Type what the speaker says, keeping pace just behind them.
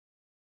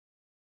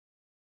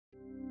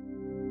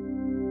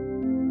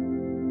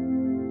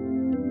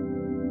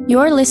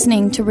You're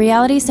listening to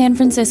Reality San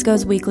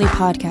Francisco's weekly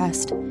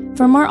podcast.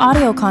 For more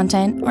audio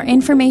content or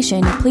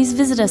information, please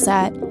visit us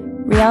at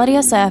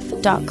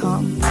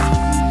realitysf.com.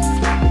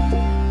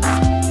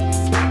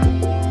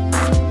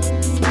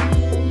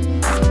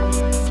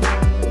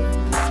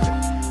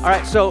 All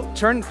right, so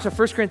turn to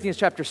 1 Corinthians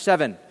chapter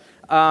 7.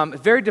 A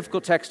very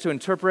difficult text to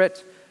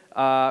interpret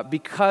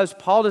because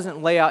Paul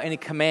doesn't lay out any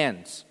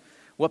commands.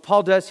 What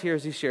Paul does here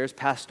is he shares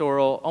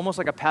pastoral, almost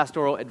like a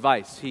pastoral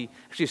advice. He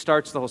actually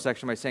starts the whole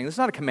section by saying, this is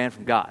not a command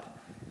from God.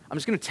 I'm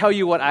just going to tell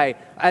you what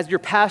as your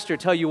pastor,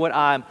 tell you what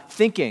I'm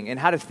thinking and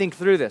how to think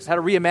through this, how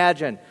to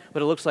reimagine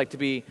what it looks like to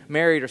be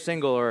married or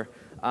single or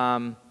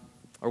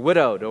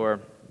widowed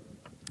or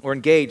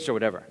engaged or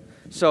whatever.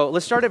 So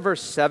let's start at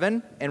verse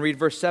 7 and read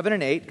verse 7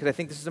 and 8, because I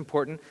think this is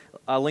important,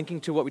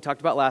 linking to what we talked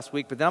about last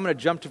week. But then I'm going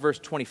to jump to verse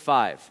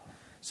 25.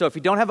 So if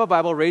you don't have a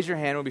Bible, raise your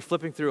hand. We'll be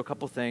flipping through a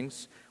couple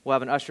things. We'll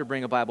have an usher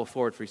bring a Bible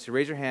forward for you. So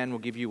raise your hand. We'll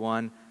give you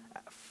one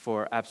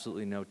for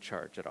absolutely no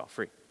charge at all.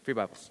 Free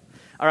Bibles.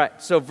 All right,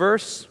 so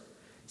verse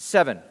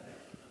 7.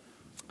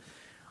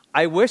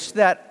 I wish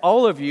that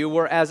all of you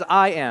were as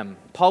I am.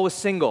 Paul was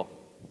single.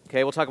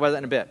 Okay, we'll talk about that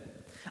in a bit.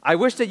 I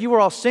wish that you were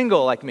all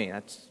single like me.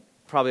 That's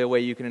probably a way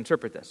you can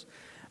interpret this.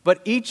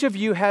 But each of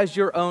you has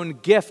your own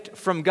gift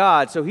from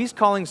God. So he's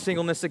calling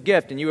singleness a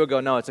gift, and you will go,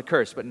 no, it's a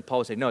curse. But Paul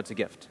would say, no, it's a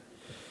gift.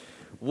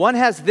 One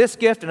has this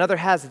gift, another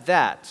has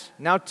that.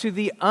 Now to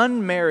the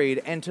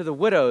unmarried and to the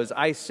widows,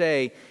 I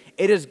say,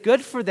 it is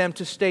good for them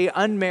to stay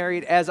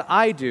unmarried as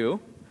I do.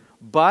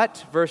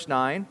 But, verse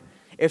 9,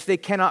 if they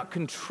cannot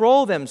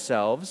control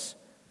themselves,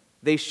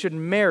 they should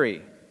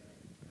marry.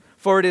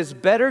 For it is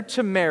better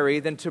to marry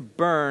than to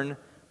burn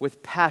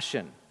with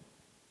passion.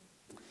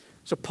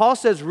 So Paul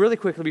says really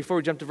quickly before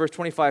we jump to verse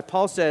 25,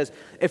 Paul says,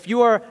 if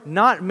you are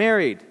not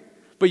married,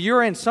 but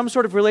you're in some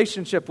sort of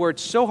relationship where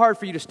it's so hard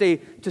for you to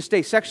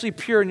stay sexually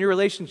pure in your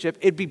relationship,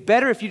 it'd be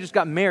better if you just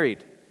got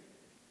married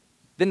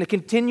than to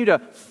continue to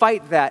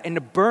fight that and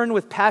to burn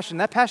with passion.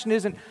 That passion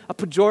isn't a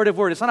pejorative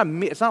word. It's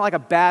not like a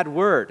bad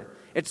word.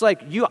 It's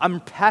like, I'm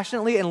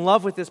passionately in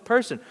love with this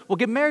person. Well,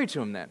 get married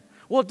to him then.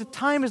 Well, the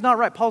time is not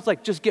right. Paul's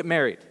like, just get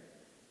married.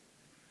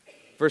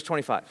 Verse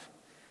 25.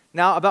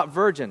 Now, about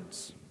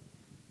virgins.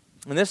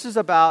 And this is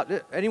about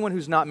anyone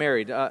who's not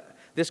married.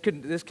 This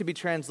could be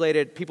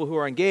translated people who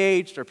are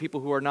engaged or people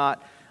who are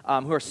not,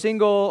 who are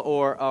single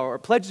or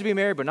pledged to be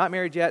married but not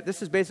married yet.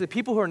 This is basically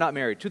people who are not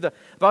married.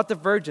 About the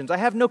virgins, I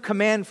have no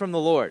command from the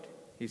Lord,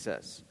 he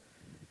says.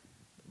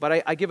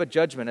 But I give a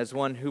judgment as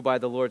one who by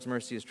the Lord's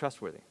mercy is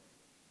trustworthy.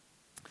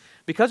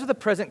 Because of the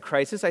present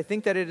crisis, I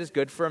think that it is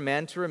good for a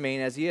man to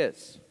remain as he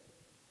is.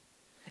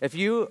 If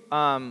you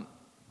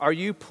are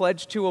you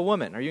pledged to a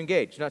woman? Are you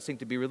engaged? Do not seek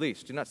to be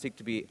released. Do not seek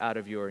to be out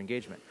of your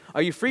engagement.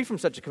 Are you free from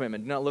such a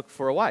commitment? Do not look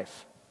for a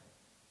wife.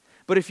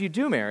 But if you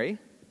do marry,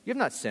 you have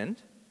not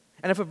sinned.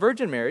 And if a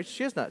virgin marries,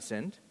 she has not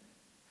sinned.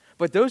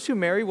 But those who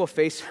marry will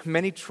face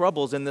many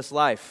troubles in this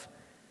life.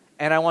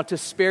 And I want to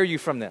spare you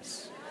from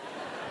this.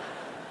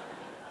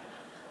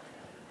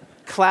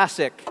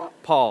 Classic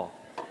Paul.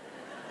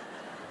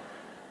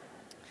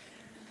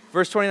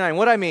 Verse 29,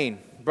 what I mean,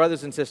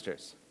 brothers and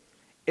sisters,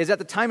 is that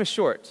the time is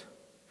short.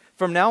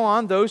 From now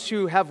on, those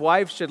who have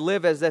wives should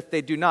live as if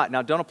they do not.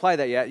 Now, don't apply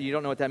that yet. You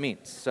don't know what that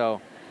means. So,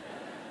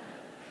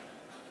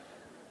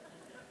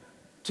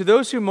 to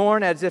those who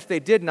mourn as if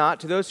they did not,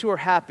 to those who are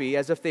happy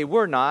as if they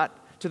were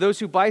not, to those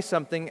who buy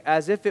something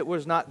as if it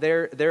was not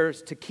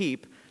theirs to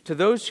keep, to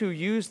those who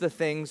use the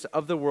things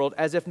of the world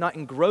as if not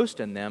engrossed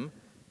in them,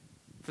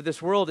 for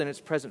this world in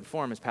its present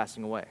form is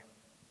passing away.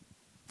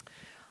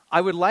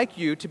 I would like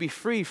you to be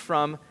free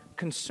from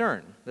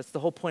concern. That's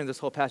the whole point of this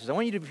whole passage. I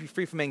want you to be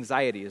free from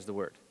anxiety is the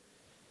word.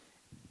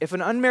 If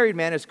an unmarried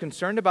man is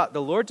concerned about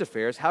the Lord's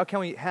affairs, how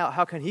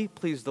can he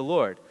please the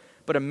Lord?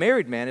 But a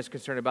married man is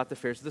concerned about the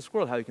affairs of this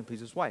world, how he can please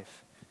his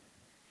wife.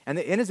 And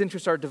his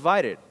interests are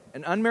divided.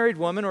 An unmarried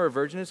woman or a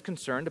virgin is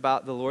concerned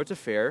about the Lord's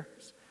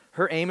affairs.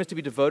 Her aim is to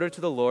be devoted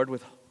to the Lord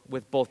with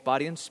both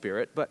body and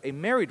spirit. But a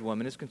married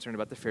woman is concerned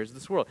about the affairs of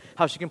this world,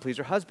 how she can please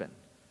her husband.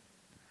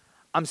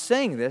 I'm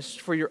saying this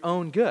for your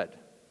own good.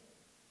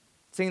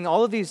 Saying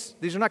all of these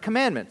are not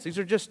commandments. These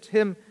are just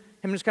him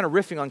just kind of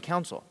riffing on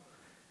counsel.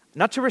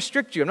 Not to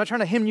restrict you. I'm not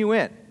trying to hem you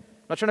in.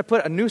 I'm not trying to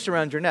put a noose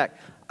around your neck.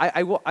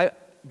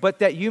 But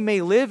that you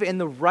may live in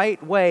the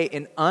right way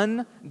in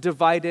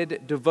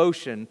undivided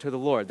devotion to the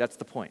Lord. That's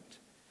the point.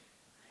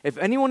 If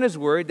anyone is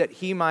worried that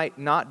he might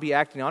not be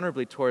acting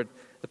honorably toward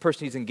the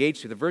person he's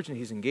engaged to, the virgin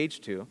he's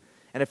engaged to,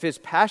 and if his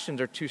passions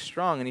are too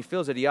strong and he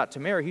feels that he ought to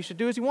marry, he should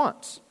do as he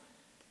wants.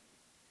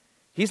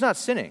 He's not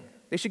sinning.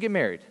 They should get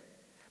married.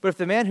 But if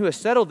the man who has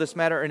settled this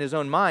matter in his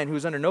own mind, who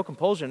is under no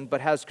compulsion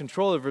but has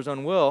control over his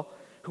own will,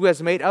 who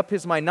has made up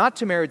his mind not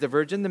to marry the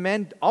virgin, the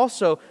man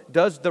also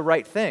does the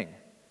right thing.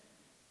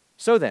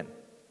 So then,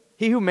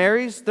 he who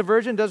marries the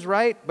virgin does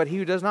right, but he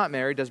who does not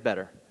marry does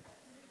better.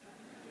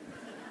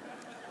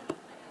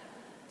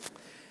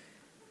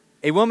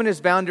 A woman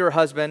is bound to her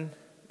husband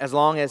as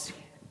long as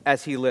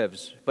he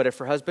lives, but if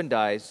her husband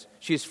dies,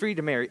 she is free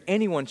to marry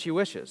anyone she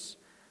wishes,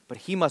 but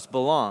he must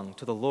belong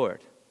to the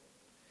Lord.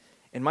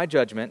 In my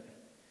judgment,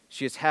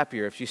 she is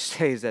happier if she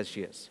stays as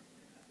she is.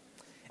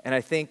 And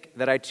I think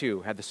that I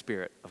too have the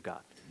Spirit of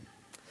God.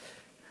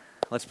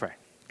 Let's pray.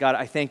 God,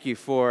 I thank you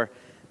for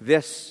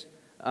this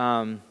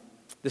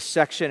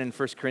section in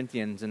 1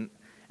 Corinthians, and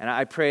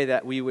I pray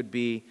that we would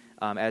be,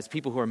 as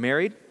people who are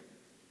married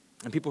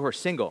and people who are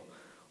single,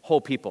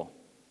 whole people.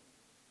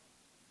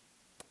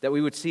 That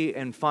we would see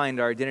and find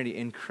our identity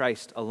in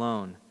Christ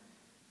alone,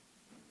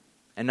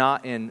 and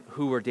not in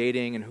who we're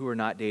dating and who we're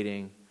not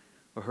dating,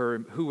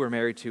 or who we're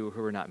married to or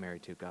who we're not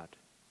married to, God.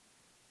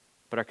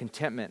 But our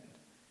contentment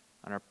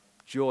and our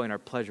joy and our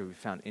pleasure we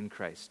found in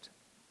Christ.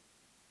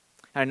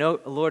 And I know,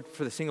 Lord,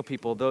 for the single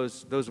people,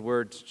 those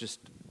words just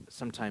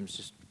sometimes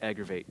just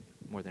aggravate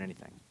more than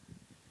anything.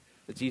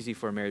 It's easy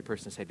for a married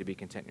person to say to be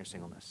content in your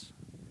singleness.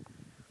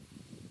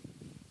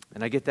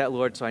 And I get that,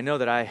 Lord, so I know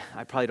that I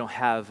probably don't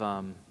have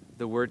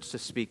the words to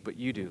speak, but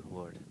you do,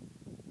 Lord.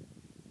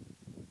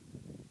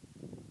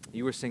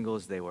 You were single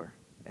as they were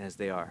and as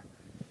they are.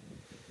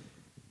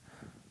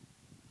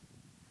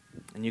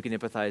 And you can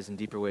empathize in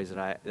deeper ways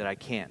that I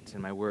can't,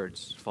 and my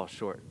words fall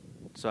short.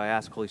 So I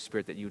ask, Holy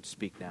Spirit, that you would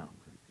speak now.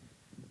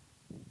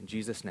 In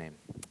Jesus' name,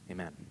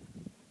 amen.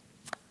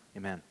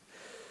 Amen.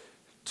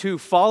 To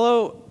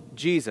follow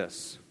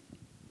Jesus,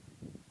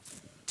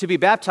 to be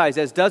baptized,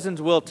 as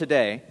dozens will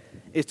today,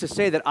 is to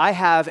say that I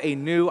have a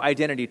new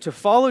identity. To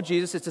follow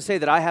Jesus is to say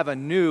that I have a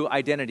new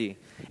identity.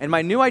 And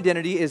my new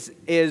identity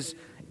is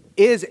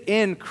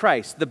in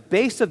Christ. The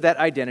base of that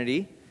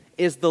identity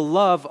is the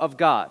love of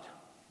God.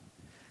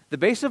 The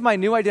base of my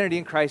new identity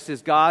in Christ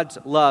is God's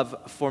love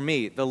for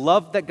me, the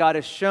love that God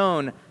has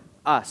shown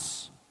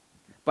us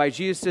by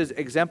Jesus'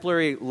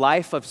 exemplary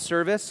life of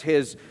service,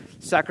 his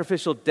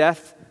sacrificial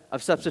death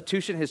of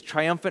substitution, his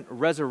triumphant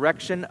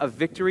resurrection of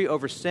victory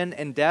over sin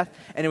and death,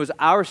 and it was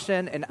our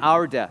sin and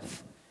our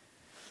death.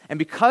 And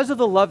because of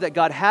the love that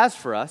God has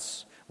for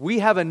us, we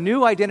have a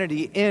new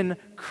identity in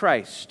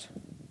Christ.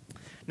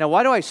 Now,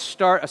 why do I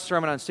start a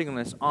sermon on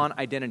singleness on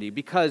identity?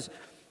 Because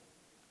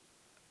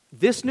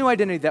this new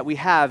identity that we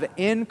have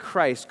in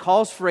Christ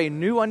calls for a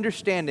new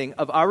understanding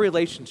of our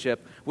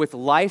relationship with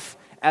life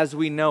as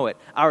we know it.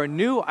 Our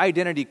new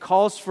identity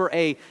calls for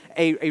a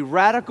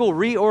radical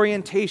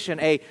reorientation,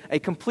 a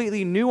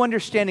completely new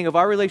understanding of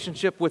our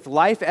relationship with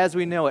life as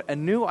we know it. A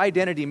new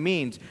identity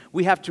means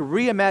we have to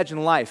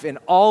reimagine life in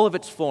all of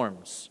its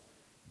forms.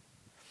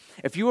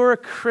 If you are a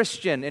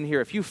Christian in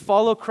here, if you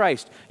follow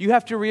Christ, you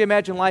have to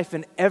reimagine life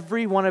in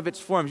every one of its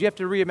forms. You have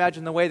to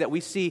reimagine the way that we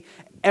see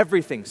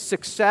everything,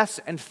 success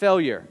and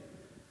failure,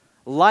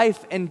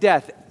 life and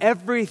death.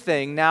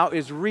 Everything now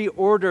is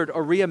reordered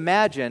or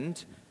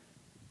reimagined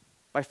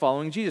by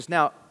following Jesus.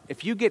 Now,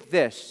 if you get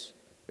this,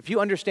 if you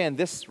understand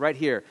this right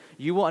here,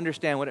 you will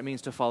understand what it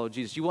means to follow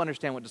Jesus. You will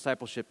understand what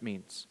discipleship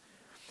means.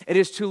 It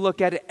is to look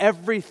at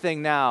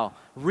everything now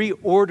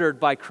reordered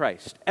by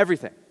Christ.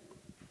 Everything.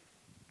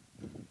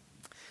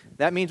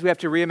 That means we have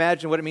to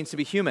reimagine what it means to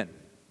be human.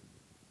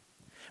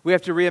 We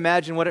have to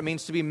reimagine what it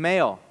means to be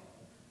male,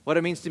 what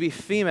it means to be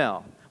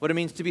female, what it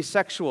means to be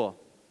sexual.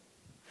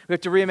 We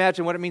have to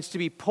reimagine what it means to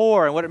be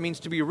poor and what it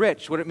means to be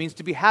rich, what it means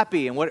to be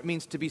happy and what it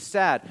means to be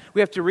sad. We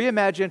have to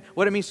reimagine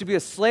what it means to be a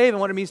slave and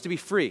what it means to be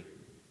free.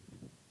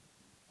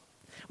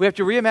 We have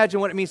to reimagine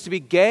what it means to be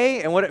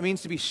gay and what it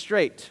means to be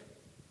straight.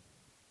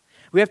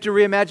 We have to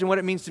reimagine what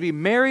it means to be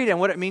married and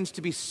what it means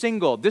to be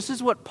single. This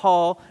is what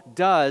Paul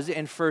does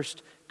in 1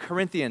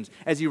 Corinthians.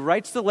 As he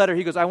writes the letter,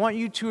 he goes, I want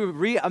you to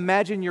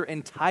reimagine your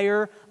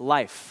entire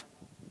life.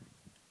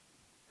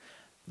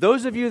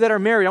 Those of you that are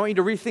married, I want you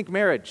to rethink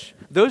marriage.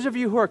 Those of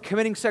you who are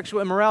committing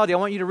sexual immorality, I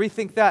want you to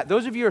rethink that.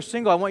 Those of you who are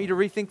single, I want you to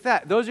rethink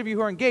that. Those of you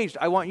who are engaged,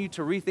 I want you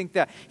to rethink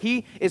that.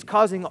 He is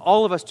causing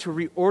all of us to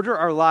reorder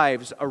our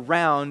lives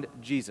around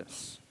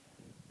Jesus.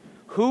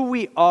 Who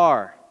we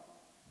are,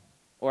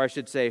 or I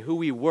should say who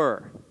we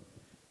were,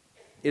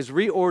 is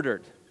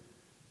reordered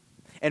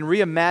and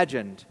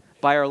reimagined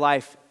by our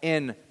life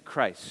in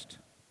Christ.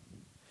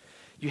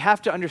 You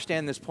have to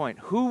understand this point.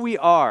 Who we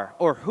are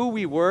or who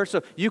we were,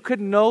 so you could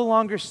no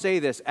longer say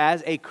this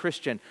as a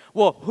Christian.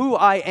 Well, who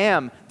I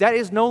am, that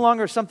is no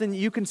longer something that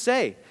you can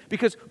say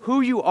because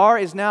who you are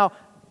is now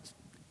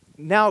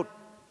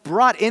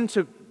brought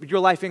into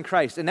your life in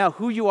Christ. And now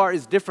who you are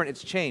is different.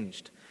 It's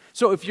changed.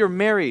 So if you're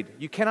married,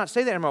 you cannot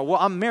say that anymore. Well,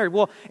 I'm married.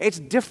 Well,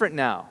 it's different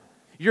now.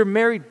 You're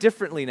married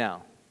differently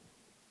now.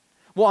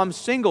 Well, I'm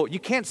single. You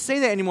can't say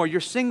that anymore. You're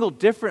single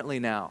differently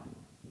now.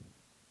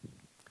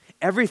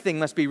 Everything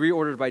must be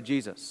reordered by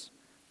Jesus.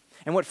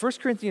 And what 1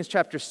 Corinthians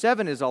chapter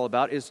 7 is all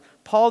about is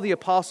Paul the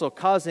Apostle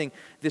causing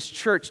this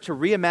church to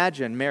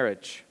reimagine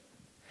marriage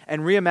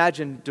and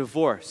reimagine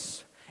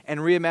divorce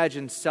and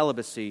reimagine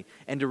celibacy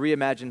and to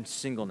reimagine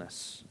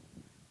singleness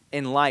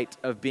in light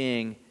of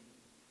being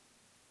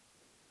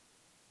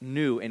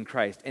new in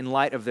Christ, in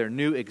light of their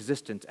new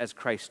existence as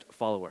Christ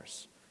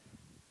followers.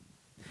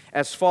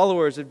 As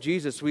followers of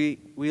Jesus, we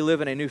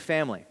live in a new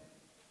family.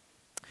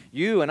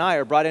 You and I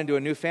are brought into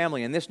a new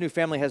family, and this new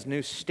family has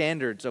new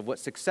standards of what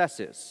success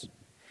is,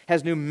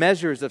 has new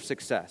measures of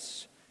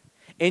success.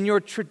 In your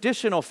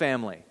traditional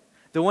family,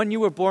 the one you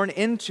were born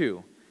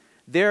into,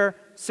 their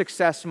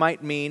success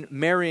might mean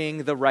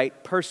marrying the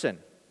right person.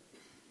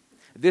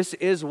 This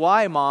is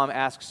why mom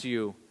asks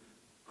you,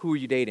 who are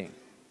you dating?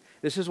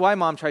 This is why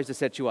mom tries to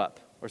set you up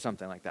or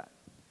something like that.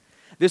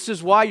 This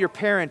is why your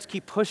parents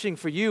keep pushing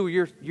for you.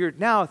 You're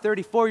now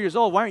 34 years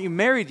old. Why aren't you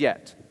married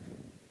yet?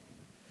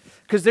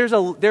 Because there's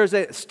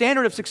a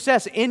standard of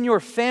success in your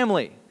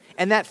family.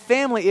 And that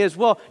family is,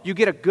 well, you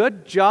get a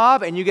good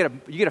job and you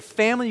get a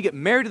family, you get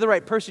married to the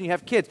right person, you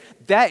have kids.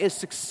 That is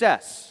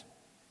success.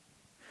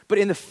 But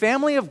in the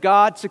family of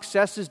God,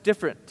 success is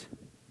different.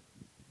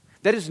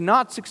 That is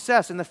not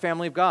success in the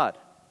family of God.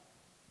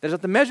 That is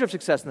not the measure of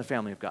success in the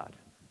family of God.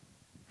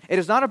 It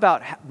is not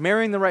about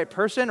marrying the right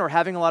person or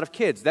having a lot of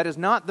kids. That is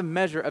not the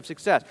measure of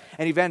success.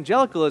 And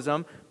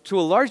evangelicalism, to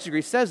a large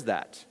degree, says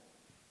that.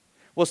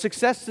 Well,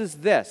 success is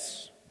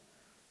this.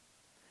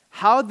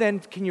 How then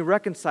can you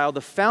reconcile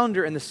the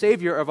founder and the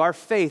savior of our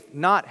faith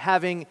not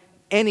having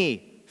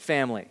any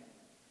family,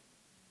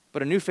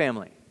 but a new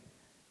family?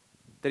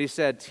 That he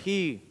said,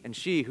 he and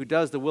she who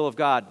does the will of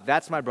God,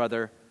 that's my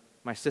brother,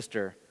 my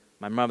sister,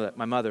 my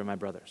mother, my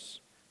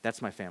brothers.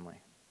 That's my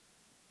family.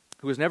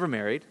 Who was never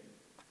married,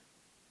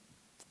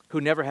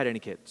 who never had any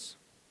kids.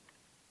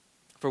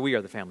 For we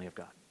are the family of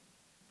God.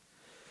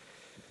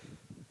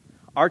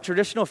 Our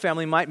traditional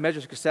family might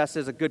measure success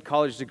as a good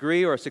college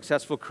degree or a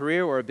successful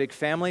career or a big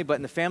family, but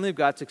in the family of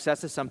God,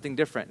 success is something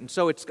different. And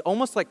so it's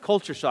almost like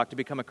culture shock to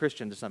become a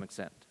Christian to some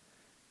extent.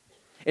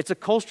 It's a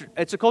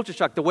culture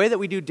shock. The way that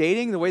we do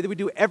dating, the way that we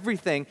do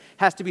everything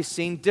has to be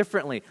seen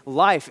differently.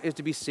 Life is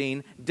to be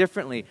seen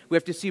differently. We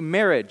have to see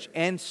marriage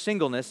and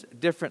singleness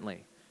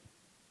differently.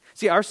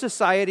 See, our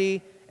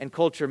society and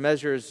culture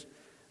measures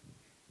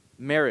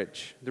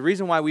marriage. The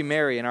reason why we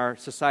marry in our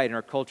society and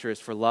our culture is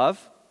for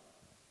love.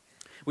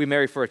 We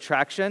marry for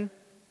attraction,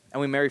 and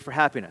we marry for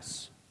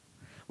happiness.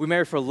 We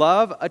marry for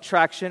love,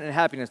 attraction, and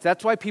happiness.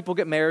 That's why people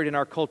get married in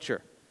our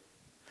culture.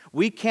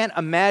 We can't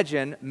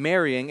imagine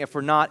marrying if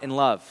we're not in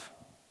love.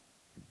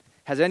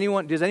 Does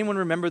anyone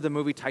remember the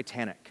movie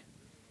Titanic?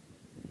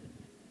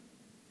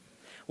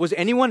 Was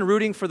anyone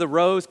rooting for the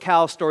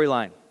Rose-Cal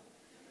storyline?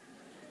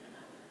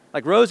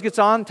 Like Rose gets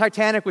on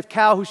Titanic with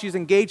Cal, who she's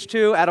engaged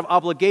to, out of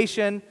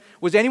obligation.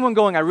 Was anyone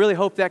going, I really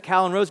hope that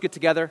Cal and Rose get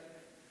together?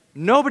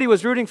 Nobody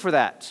was rooting for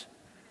that.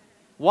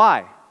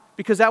 Why?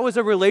 Because that was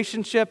a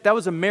relationship, that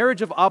was a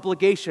marriage of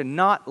obligation,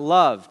 not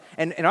love.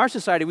 And in our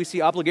society, we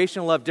see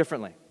obligation and love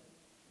differently.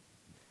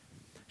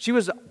 She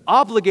was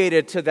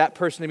obligated to that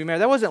person to be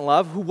married. That wasn't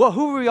love. Who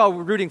were we all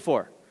rooting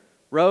for?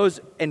 Rose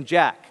and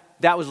Jack.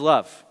 That was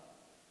love.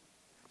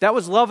 That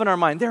was love in our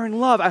mind. They're in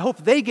love. I hope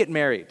they get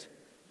married.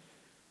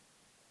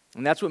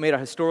 And that's what made a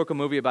historical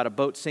movie about a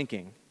boat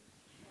sinking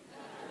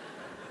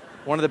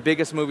one of the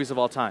biggest movies of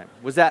all time,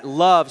 was that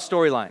love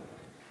storyline.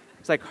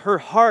 It's like her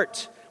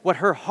heart, what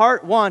her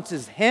heart wants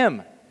is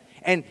him.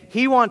 And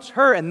he wants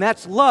her, and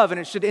that's love, and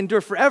it should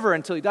endure forever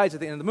until he dies at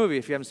the end of the movie.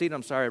 If you haven't seen it,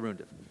 I'm sorry I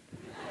ruined it.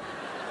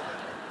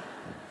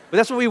 But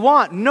that's what we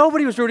want.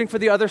 Nobody was rooting for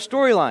the other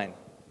storyline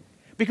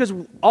because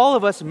all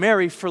of us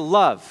marry for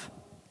love.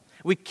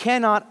 We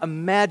cannot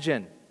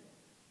imagine,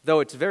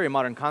 though it's a very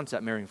modern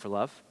concept, marrying for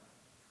love.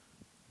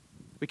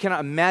 We cannot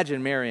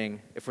imagine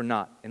marrying if we're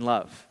not in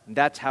love. And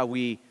that's how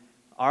we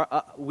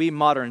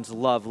moderns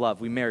love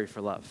love. We marry for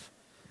love.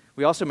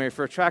 We also marry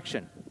for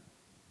attraction,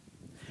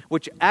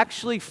 which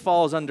actually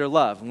falls under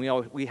love. And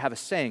we have a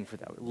saying for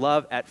that,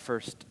 love at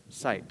first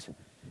sight.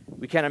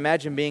 We can't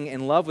imagine being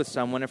in love with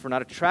someone if we're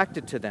not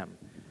attracted to them.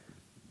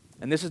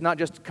 And this is not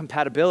just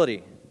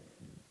compatibility.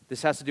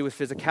 This has to do with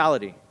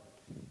physicality.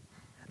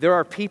 There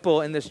are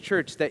people in this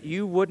church that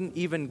you wouldn't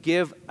even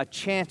give a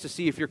chance to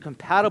see if you're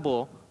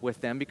compatible with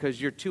them because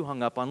you're too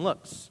hung up on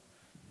looks.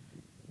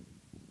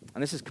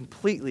 And this is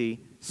completely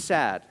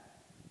sad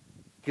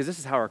because this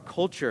is how our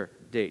culture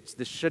dates.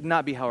 This should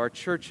not be how our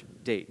church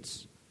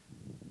dates.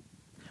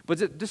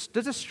 But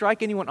does it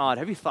strike anyone odd?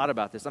 Have you thought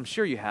about this? I'm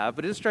sure you have,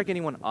 but does it strike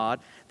anyone odd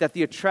that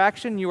the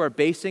attraction you are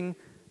basing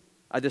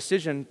a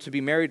decision to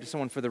be married to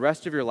someone for the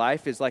rest of your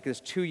life is like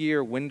this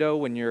 2-year window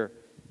when you're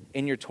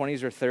in your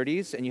 20s or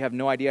 30s and you have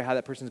no idea how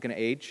that person's going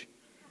to age?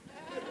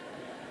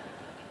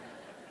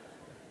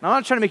 Now, I'm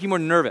not trying to make you more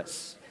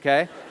nervous,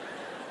 okay?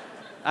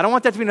 I don't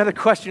want that to be another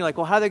question. You're like,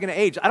 well, how are they going to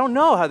age? I don't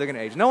know how they're going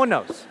to age. No one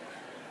knows.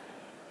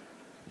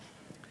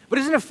 But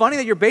isn't it funny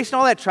that you're basing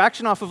all that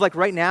traction off of like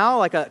right now,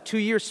 like a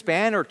 2-year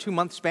span or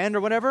 2-month span or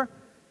whatever?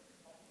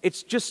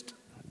 It's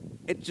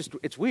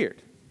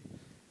weird.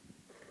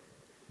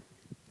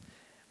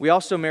 We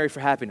also marry for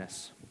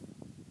happiness.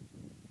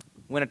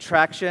 When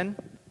attraction,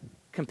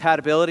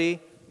 compatibility,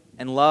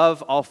 and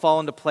love all fall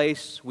into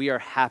place, we are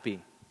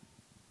happy.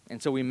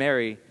 And so we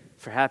marry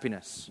for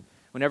happiness.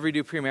 Whenever we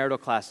do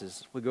premarital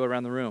classes, we go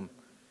around the room.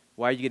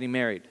 Why are you getting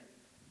married?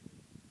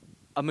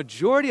 A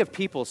majority of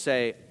people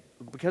say,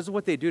 because of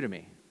what they do to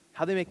me,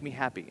 how they make me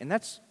happy. And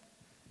that's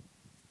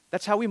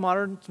how we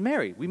moderns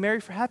marry. We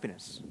marry for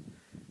happiness.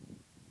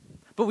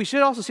 But we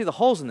should also see the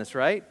holes in this,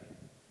 right?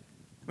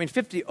 I mean,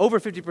 over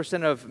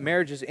 50% of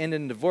marriages end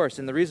in divorce.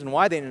 And the reason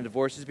why they end in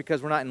divorce is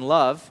because we're not in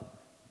love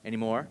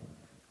anymore.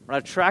 We're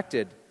not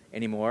attracted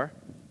anymore.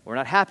 We're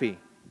not happy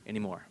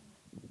anymore.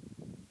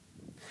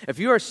 If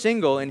you are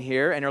single in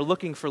here and are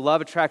looking for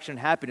love, attraction, and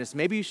happiness,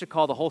 maybe you should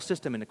call the whole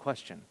system into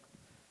question.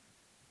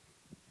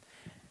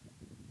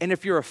 And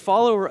if you're a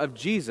follower of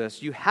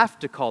Jesus, you have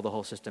to call the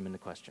whole system into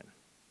question.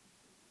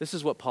 This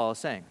is what Paul is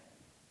saying.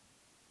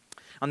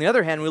 On the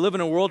other hand, we live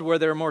in a world where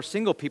there are more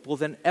single people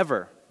than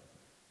ever,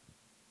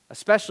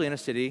 especially in a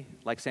city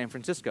like San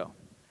Francisco.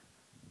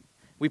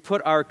 We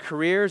put our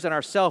careers and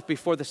ourselves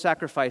before the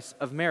sacrifice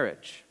of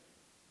marriage.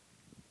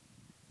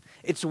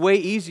 It's way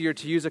easier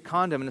to use a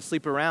condom and to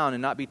sleep around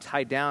and not be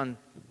tied down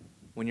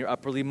when you're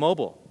upwardly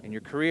mobile in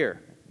your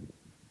career.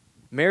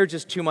 Marriage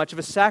is too much of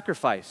a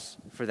sacrifice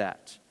for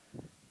that.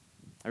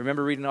 I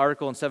remember reading an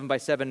article in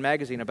 7x7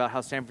 magazine about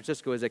how San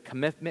Francisco is a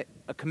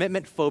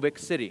commitment-phobic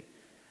city.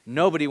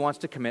 Nobody wants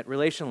to commit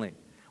relationally.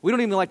 We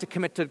don't even like to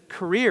commit to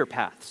career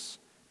paths.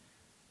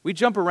 We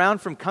jump around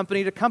from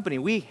company to company.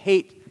 We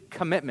hate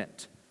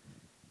commitment.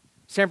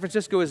 San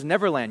Francisco is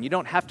Neverland. You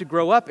don't have to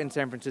grow up in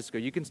San Francisco.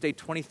 You can stay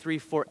 23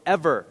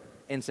 forever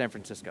in San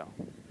Francisco.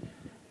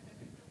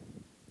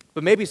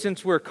 But maybe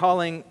since we're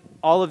calling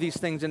all of these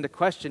things into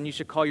question, you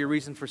should call your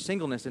reason for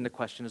singleness into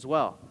question as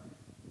well.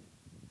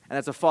 And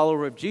as a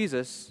follower of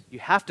Jesus, you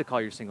have to call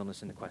your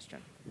singleness into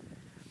question.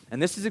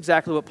 And this is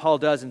exactly what Paul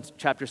does in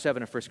chapter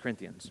 7 of 1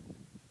 Corinthians.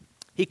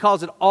 He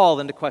calls it all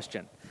into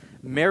question.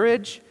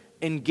 Marriage,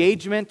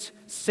 engagement,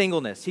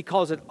 singleness. He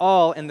calls it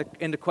all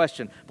into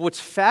question. But what's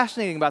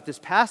fascinating about this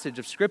passage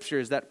of Scripture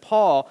is that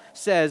Paul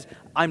says,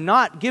 I'm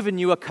not giving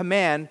you a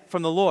command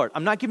from the Lord.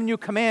 I'm not giving you a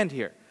command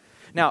here.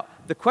 Now,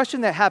 the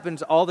question that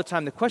happens all the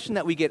time, the question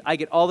that I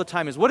get all the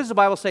time is, what does the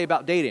Bible say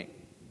about dating?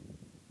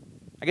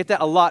 I get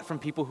that a lot from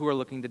people who are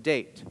looking to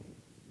date.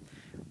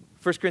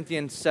 1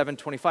 Corinthians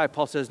 7:25,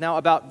 Paul says, now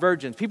about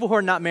virgins, people who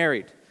are not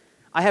married.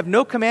 I have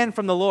no command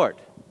from the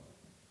Lord,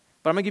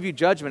 but I'm going to give you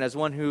judgment as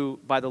one who,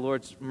 by the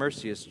Lord's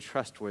mercy, is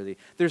trustworthy.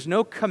 There's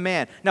no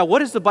command. Now, what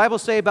does the Bible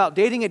say about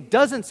dating? It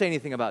doesn't say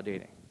anything about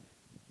dating.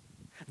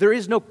 There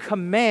is no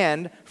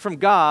command from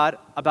God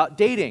about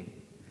dating.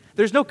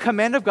 There's no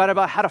command of God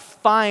about how to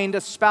find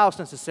a spouse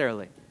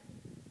necessarily.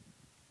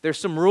 There's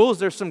some rules,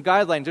 there's some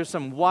guidelines, there's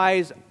some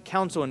wise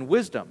counsel and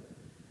wisdom.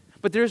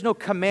 But there's no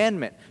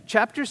commandment.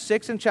 Chapter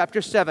 6 and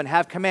chapter 7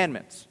 have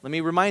commandments. Let me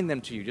remind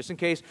them to you, just in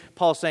case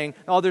Paul's saying,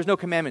 oh, there's no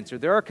commandments, or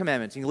there are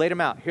commandments, and he laid them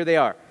out. Here they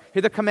are. Here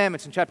are the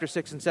commandments in chapter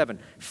 6 and 7.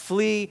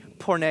 Flee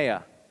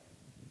porneia.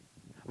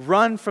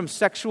 Run from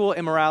sexual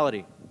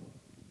immorality.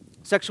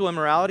 Sexual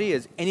immorality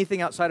is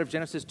anything outside of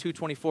Genesis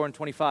 2:24 and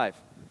 25.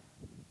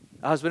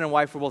 A husband and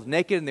wife were both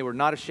naked and they were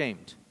not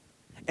ashamed.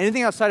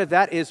 Anything outside of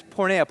that is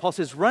porneia. Paul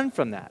says, run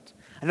from that.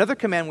 Another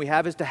command we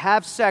have is to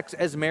have sex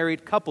as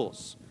married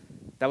couples.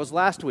 That was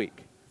last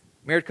week.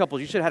 Married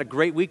couples, you should have had a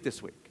great week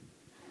this week.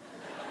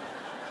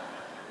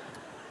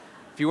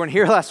 If you weren't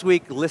here last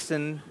week,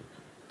 listen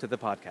to the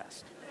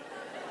podcast.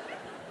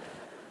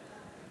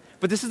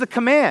 But this is the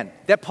command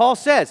that Paul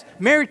says.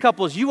 Married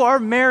couples, you are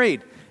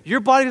married. Your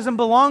body doesn't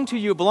belong to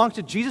you. It belongs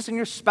to Jesus and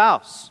your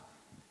spouse.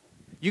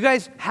 You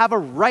guys have a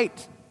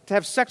right to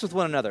have sex with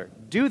one another.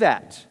 Do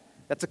that.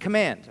 That's a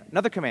command,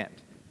 another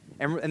command.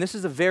 And this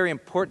is a very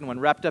important one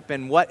wrapped up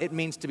in what it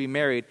means to be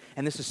married.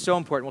 And this is so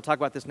important. We'll talk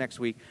about this next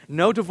week.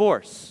 No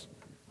divorce.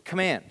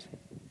 Command.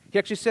 He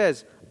actually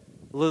says,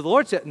 the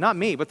Lord said, not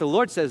me, but the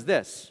Lord says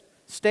this.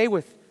 Stay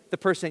with the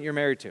person that you're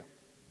married to.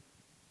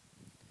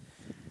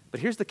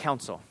 But here's the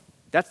counsel.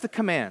 That's the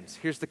commands.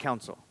 Here's the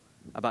counsel.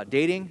 About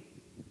dating,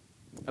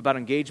 about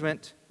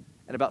engagement,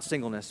 and about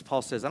singleness.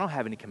 Paul says, I don't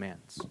have any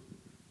commands.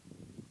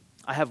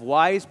 I have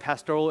wise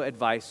pastoral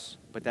advice,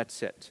 but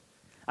that's it.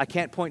 I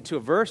can't point to a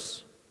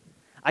verse.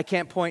 I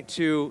can't point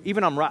to,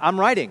 even I'm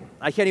writing.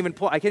 I can't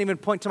even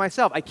point to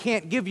myself. I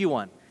can't give you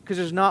one because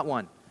there's not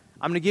one.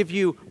 I'm going to give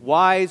you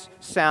wise,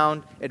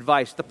 sound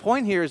advice. The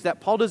point here is that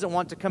Paul doesn't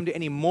want to come to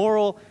any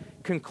moral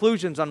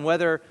conclusions on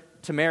whether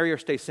to marry or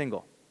stay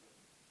single.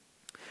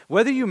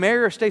 Whether you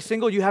marry or stay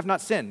single, you have not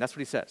sinned. That's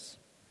what he says.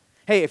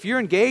 Hey, if you're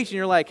engaged and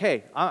you're like,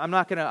 hey, I don't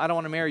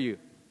want to marry you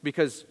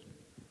because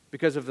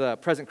of the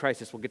present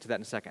crisis. We'll get to that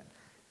in a second.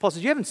 Paul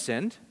says, you haven't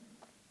sinned.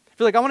 If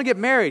you're like, I want to get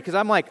married because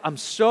I'm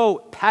so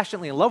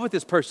passionately in love with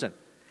this person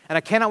and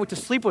I cannot wait to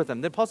sleep with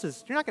them. Then Paul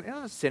says, you're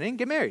not sinning,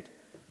 get married.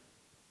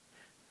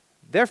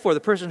 Therefore,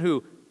 the person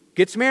who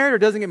gets married or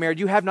doesn't get married,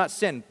 you have not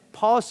sinned.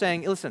 Paul is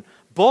saying, listen,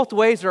 both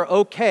ways are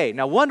okay.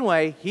 Now, one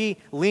way he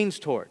leans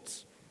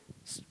towards,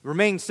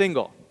 remain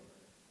single.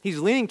 He's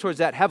leaning towards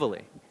that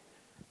heavily.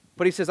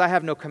 But he says, I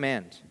have no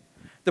command.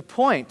 The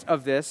point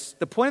of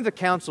the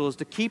counsel is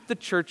to keep the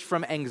church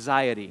from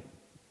anxiety.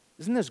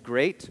 Isn't this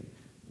great?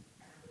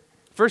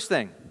 First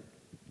thing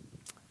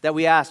that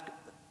we ask,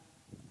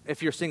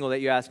 if you're single,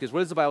 that you ask is, what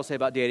does the Bible say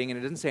about dating? And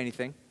it doesn't say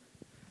anything.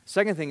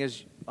 Second thing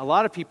is, a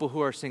lot of people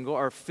who are single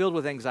are filled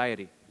with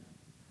anxiety.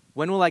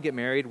 When will I get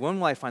married? When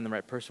will I find the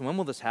right person? When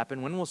will this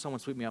happen? When will someone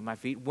sweep me off my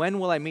feet? When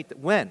will I meet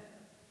when?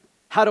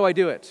 How do I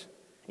do it?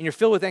 And you're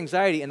filled with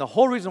anxiety. And the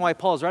whole reason why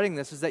Paul is writing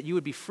this is that you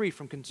would be free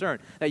from concern,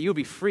 that you would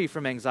be free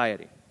from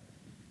anxiety.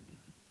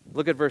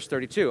 Look at verse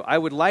 32. I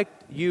would like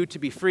you to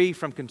be free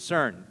from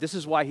concern. This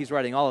is why he's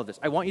writing all of this.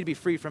 I want you to be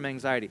free from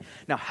anxiety.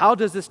 Now, how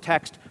does this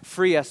text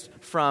free us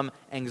from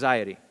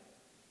anxiety?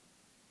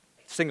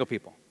 Single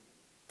people.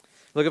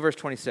 Look at verse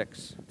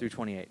 26 through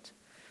 28.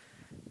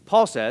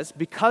 Paul says,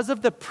 because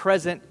of the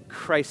present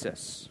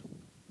crisis,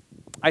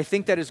 I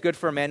think that it's good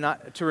for a man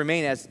not to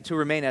remain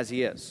as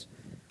he is.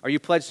 Are you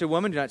pledged to a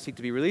woman? Do not seek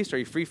to be released. Are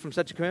you free from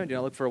such a commitment? Do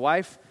not look for a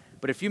wife.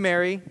 But if you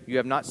marry, you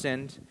have not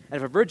sinned. And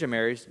if a virgin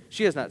marries,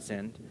 she has not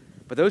sinned.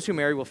 But those who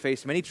marry will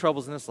face many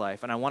troubles in this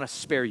life, and I want to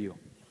spare you.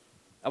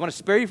 I want to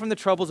spare you from the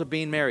troubles of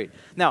being married.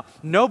 Now,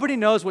 nobody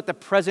knows what the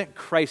present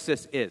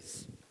crisis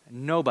is.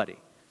 Nobody.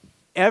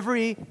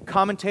 Every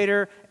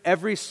commentator,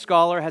 every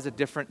scholar has a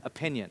different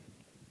opinion.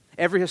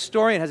 Every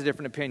historian has a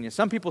different opinion.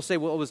 Some people say,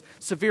 well, it was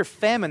severe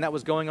famine that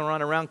was going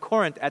on around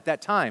Corinth at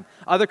that time.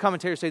 Other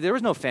commentators say there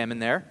was no famine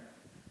there,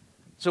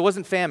 so it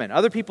wasn't famine.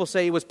 Other people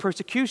say it was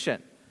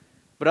persecution.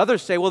 But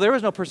others say, well, there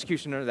was no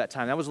persecution at that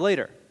time. That was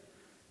later.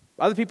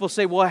 Other people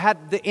say, well, it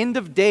had the end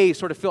of days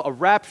sort of feel a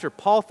rapture.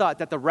 Paul thought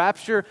that the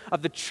rapture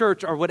of the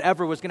church or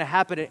whatever was going to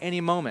happen at any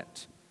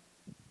moment.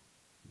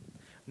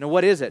 Now,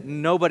 what is it?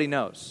 Nobody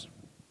knows.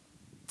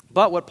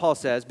 But what Paul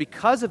says,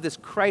 because of this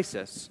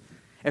crisis,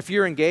 if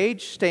you're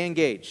engaged, stay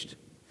engaged.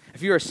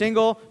 If you are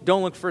single,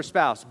 don't look for a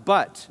spouse.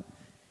 But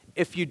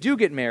if you do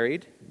get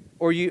married,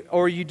 or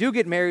you do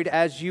get married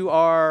as you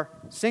are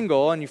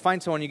single and you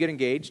find someone, you get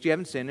engaged, you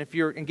haven't sinned. If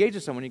you're engaged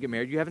to someone, you get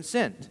married, you haven't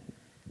sinned.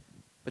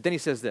 But then he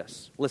says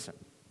this, listen,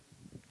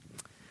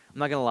 I'm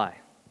not going to lie.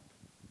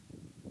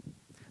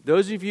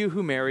 Those of you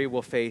who marry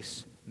will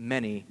face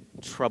many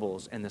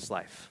troubles in this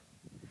life.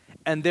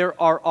 And there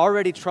are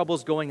already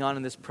troubles going on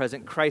in this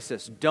present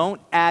crisis. Don't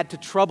add to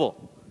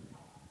trouble.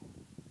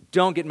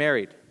 Don't get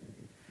married.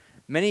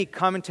 Many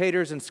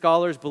commentators and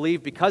scholars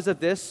believe because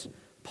of this,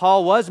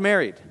 Paul was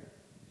married.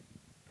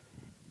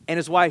 And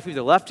his wife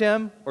either left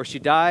him or she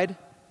died.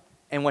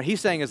 And what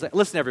he's saying is,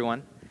 listen,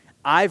 everyone,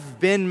 I've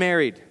been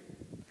married.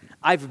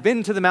 I've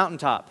been to the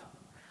mountaintop.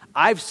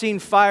 I've seen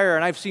fire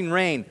and I've seen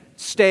rain.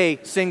 Stay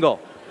single.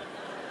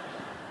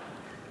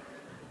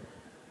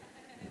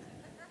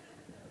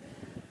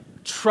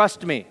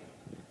 Trust me.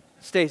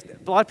 A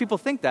lot of people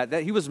think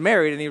that he was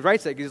married, and he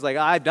writes that. He's like,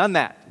 I've done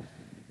that.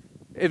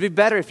 It'd be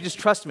better if you just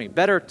trust me.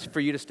 Better for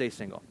you to stay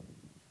single.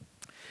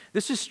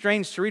 This is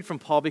strange to read from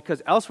Paul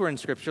because elsewhere in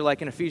Scripture,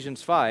 like in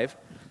Ephesians 5,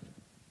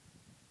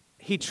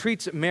 he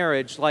treats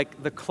marriage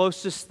like the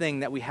closest thing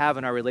that we have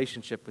in our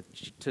relationship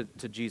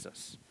to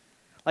Jesus.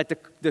 Like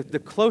the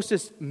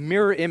closest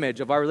mirror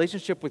image of our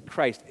relationship with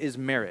Christ is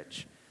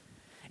marriage.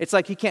 It's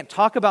like he can't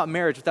talk about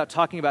marriage without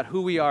talking about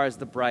who we are as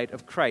the bride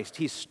of Christ.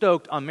 He's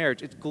stoked on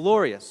marriage. It's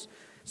glorious.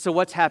 So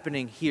what's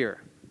happening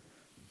here?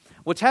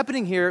 What's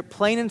happening here,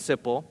 plain and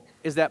simple,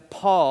 is that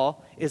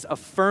Paul is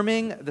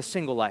affirming the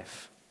single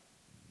life.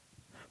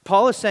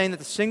 Paul is saying that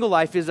the single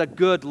life is a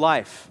good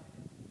life.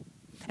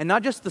 And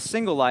not just the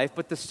single life,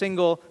 but the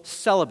single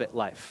celibate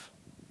life.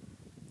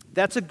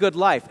 That's a good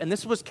life. And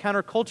this was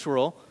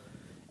countercultural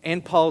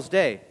in Paul's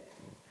day.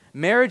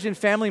 Marriage and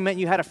family meant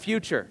you had a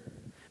future.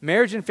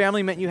 Marriage and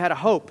family meant you had a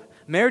hope.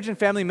 Marriage and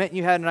family meant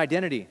you had an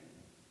identity.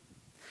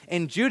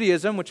 In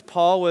Judaism, which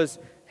Paul was,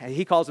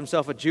 he calls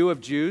himself a Jew of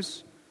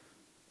Jews.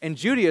 In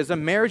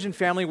Judaism, marriage and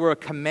family were a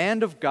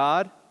command of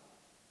God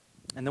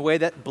and the way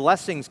that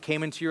blessings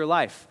came into your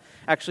life.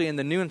 Actually, in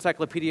the New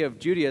Encyclopedia of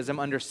Judaism,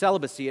 under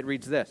celibacy, it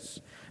reads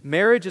this: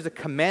 marriage is a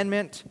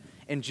commandment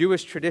in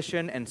Jewish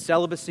tradition, and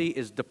celibacy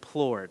is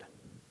deplored.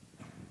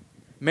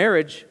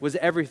 Marriage was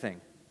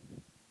everything.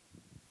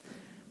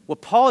 What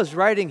Paul is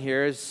writing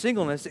here is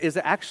singleness is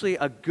actually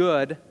a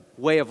good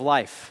way of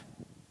life.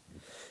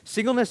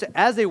 Singleness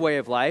as a way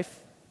of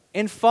life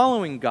in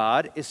following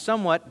God is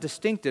somewhat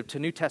distinctive to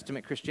New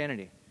Testament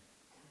Christianity.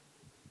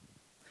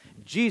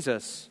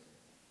 Jesus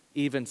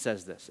even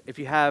says this. If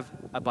you have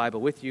a Bible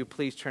with you,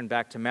 please turn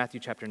back to Matthew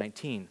chapter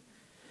 19.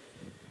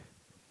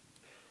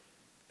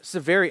 It's a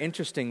very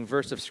interesting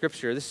verse of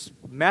Scripture.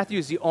 Matthew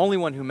is the only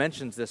one who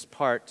mentions this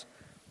part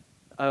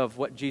of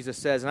what Jesus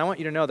says. And I want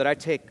you to know that I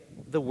take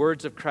the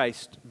words of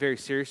Christ very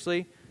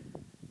seriously.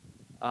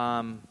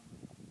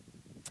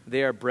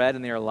 They are bread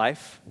and they are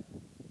life.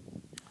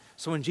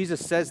 So when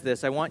Jesus says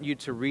this, I want you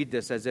to read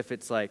this as if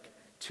it's like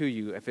to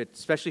you.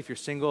 Especially if you're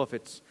single, if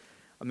it's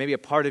maybe a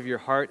part of your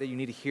heart that you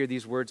need to hear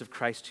these words of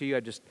Christ to you. I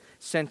just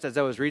sensed as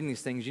I was reading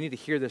these things, you need to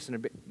hear this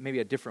in maybe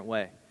a different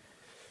way.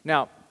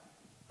 Now,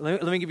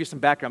 let me give you some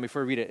background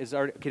before I read it.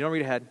 Okay, don't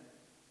read ahead.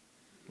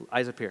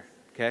 Eyes up here,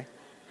 okay?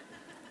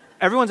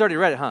 Everyone's already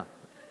read it, huh?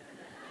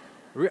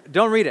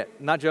 Don't read it.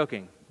 I'm not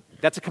joking.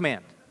 That's a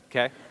command,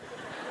 okay?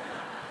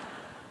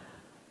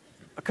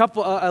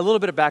 A little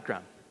bit of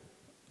background.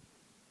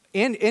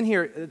 In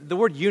here, the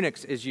word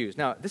eunuchs is used.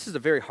 Now, this is a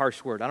very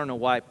harsh word. I don't know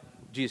why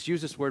Jesus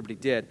used this word, but he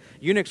did.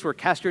 Eunuchs were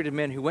castrated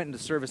men who went into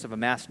service of a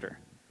master,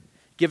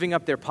 giving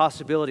up their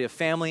possibility of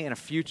family and a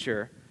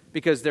future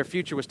because their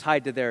future was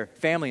tied to their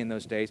family in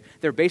those days.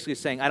 They're basically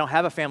saying, I don't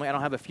have a family, I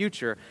don't have a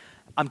future.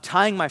 I'm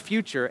tying my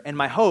future and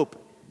my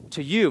hope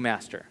to you,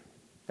 master.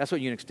 That's what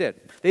eunuchs did.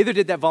 They either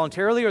did that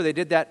voluntarily or they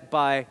did that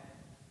by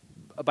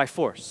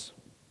force.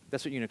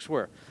 That's what eunuchs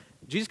were.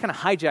 Jesus kind of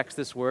hijacks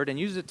this word and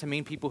uses it to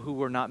mean people who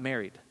were not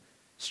married.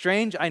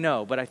 Strange, I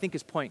know, but I think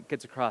his point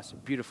gets across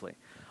beautifully.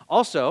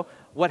 Also,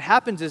 what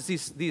happens is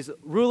these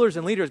rulers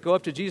and leaders go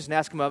up to Jesus and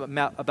ask him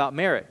about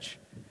marriage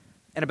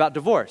and about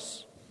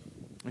divorce.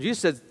 And Jesus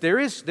says,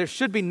 there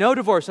should be no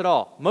divorce at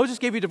all. Moses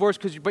gave you divorce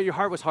but your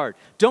heart was hard.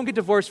 Don't get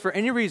divorced for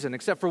any reason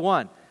except for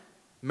one: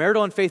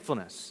 marital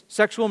unfaithfulness,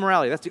 sexual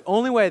immorality. That's the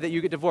only way that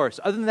you get divorced.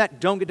 Other than that,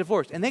 don't get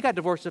divorced. And they got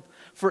divorced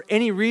for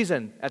any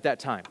reason at that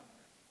time.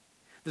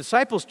 The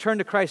disciples turned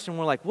to Christ and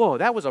were like, whoa,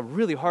 that was a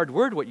really hard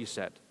word what you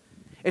said.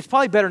 It's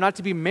probably better not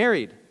to be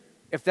married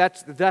if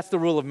that's the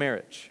rule of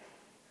marriage.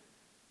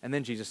 And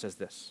then Jesus says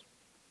this.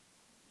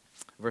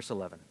 Verse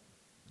 11.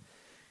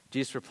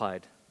 Jesus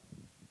replied,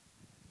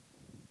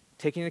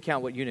 taking into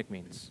account what eunuch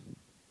means,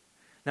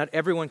 not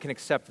everyone can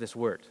accept this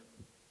word.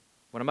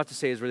 What I'm about to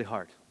say is really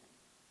hard.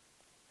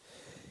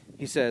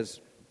 He says,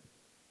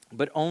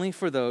 but only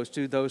for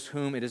those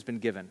whom it has been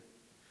given.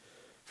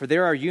 For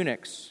there are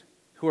eunuchs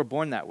who are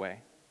born that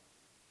way,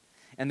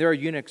 and there are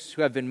eunuchs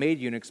who have been made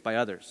eunuchs by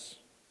others,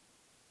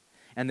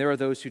 and there are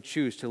those who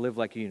choose to live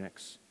like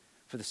eunuchs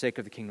for the sake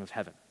of the kingdom of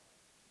heaven.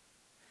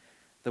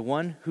 The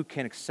one who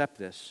can accept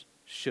this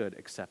should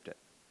accept it.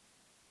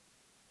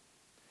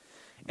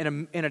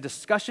 In a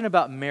discussion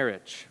about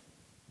marriage,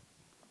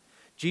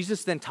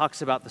 Jesus then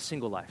talks about the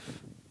single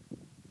life.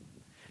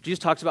 Jesus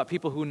talks about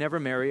people who never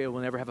marry and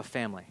will never have a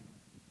family.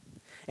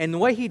 And the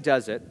way he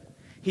does it,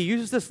 he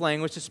uses this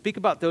language to speak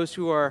about those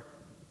who are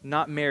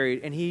not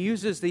married, and he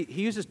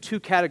uses two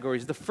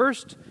categories. The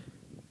first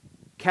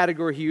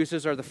category he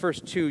uses are the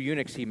first two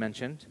eunuchs he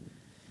mentioned.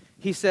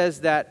 He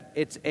says that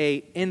it's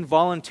a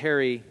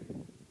involuntary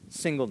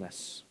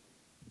singleness.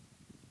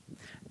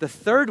 The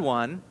third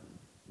one,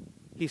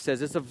 he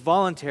says, it's a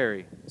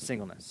voluntary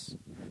singleness.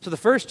 So the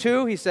first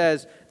two, he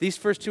says, these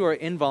first two are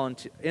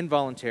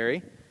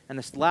involuntary, and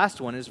this last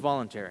one is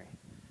voluntary.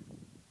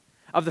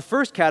 Of the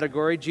first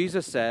category,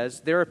 Jesus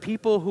says, there are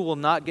people who will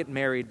not get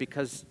married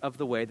because of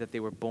the way that they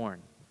were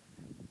born,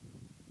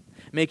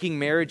 making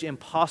marriage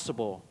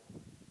impossible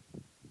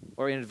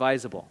or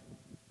inadvisable.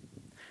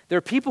 There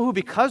are people who,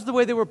 because of the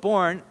way they were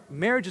born,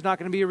 marriage is not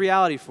going to be a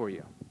reality for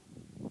you.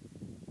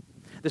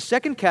 The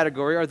second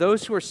category are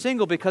those who are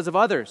single because of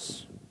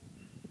others.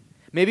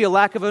 Maybe a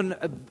lack of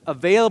an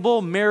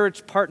available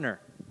marriage partner.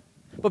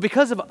 But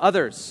because of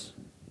others,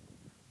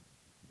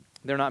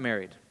 they're not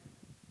married.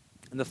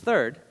 And the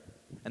third,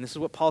 and this is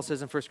what Paul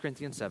says in 1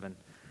 Corinthians 7,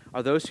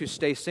 are those who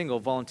stay single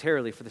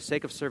voluntarily for the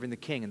sake of serving the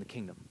king and the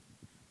kingdom.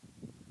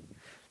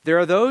 There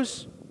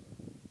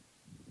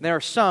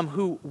are some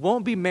who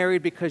won't be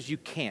married because you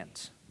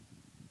can't.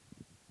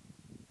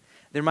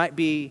 That might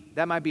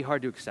be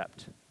hard to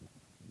accept.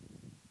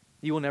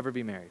 You will never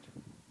be married.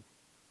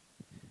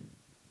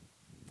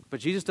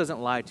 But Jesus doesn't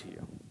lie to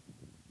you.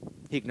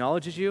 He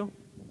acknowledges you.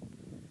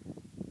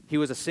 He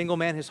was a single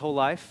man his whole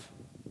life.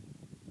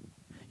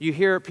 You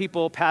hear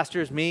people,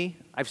 pastors, me,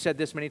 I've said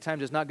this many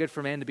times, it's not good for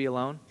a man to be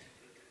alone.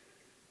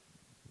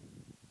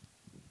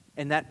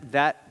 And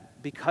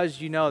that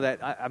because you know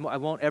that I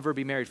won't ever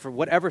be married for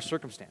whatever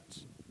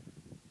circumstance.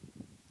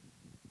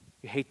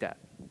 You hate that.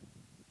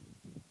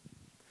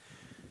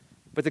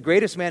 But the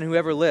greatest man who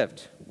ever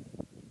lived,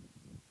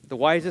 the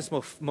wisest,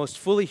 most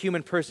fully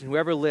human person who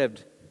ever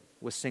lived,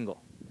 was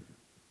single.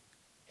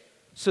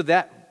 So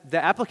that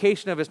the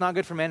application of it's not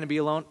good for man to be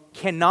alone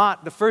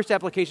the first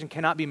application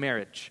cannot be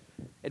marriage.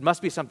 It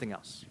must be something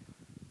else.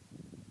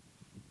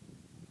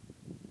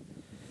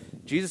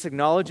 Jesus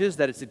acknowledges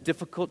that it's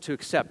difficult to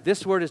accept.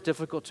 This word is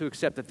difficult to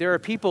accept, that there are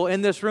people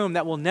in this room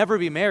that will never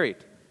be married.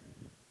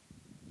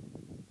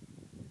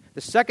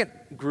 The second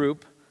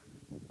group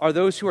are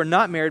those who are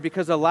not married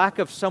because of the lack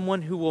of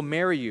someone who will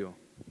marry you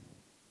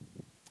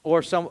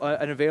or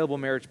an available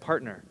marriage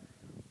partner.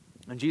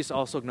 And Jesus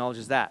also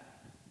acknowledges that.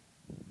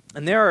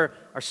 And there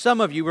are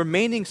some of you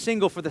remaining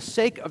single for the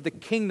sake of the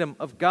kingdom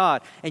of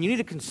God. And you need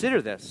to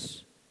consider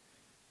this.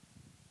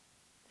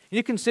 You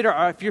need to consider,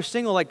 if you're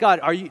single like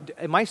God,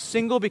 am I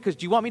single because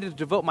do you want me to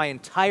devote my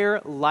entire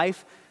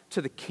life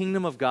to the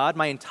kingdom of God?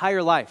 My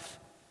entire life.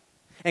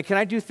 And can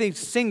I do things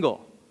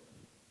single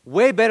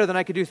way better than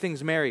I could do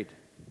things married?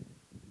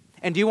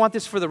 And do you want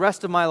this for the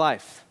rest of my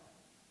life?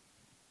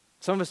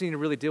 Some of us need to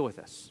really deal with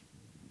this.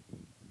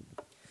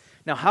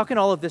 Now, how can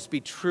all of this be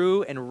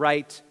true and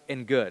right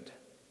and good?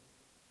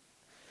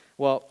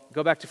 Well,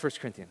 go back to 1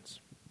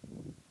 Corinthians.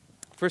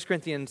 1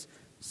 Corinthians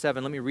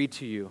 7, let me read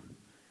to you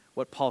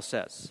what Paul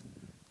says.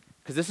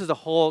 Because this is a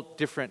whole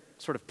different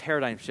sort of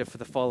paradigm shift for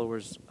the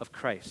followers of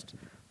Christ.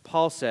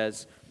 Paul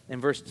says in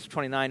verse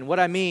 29, what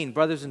I mean,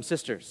 brothers and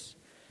sisters,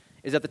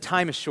 is that the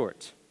time is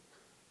short.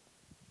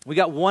 We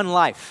got one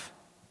life.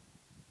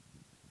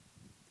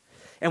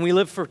 And we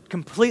live for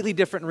completely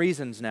different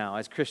reasons now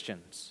as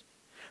Christians.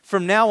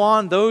 From now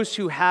on, those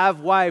who have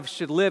wives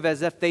should live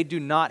as if they do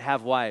not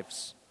have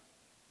wives.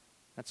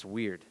 That's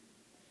weird.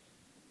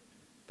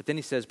 But then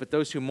he says, but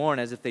those who mourn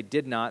as if they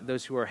did not,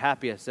 those who are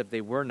happy as if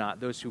they were not,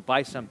 those who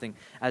buy something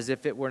as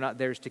if it were not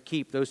theirs to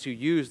keep, those who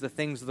use the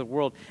things of the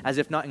world as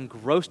if not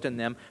engrossed in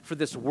them, for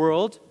this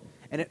world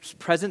and its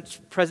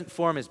present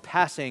form is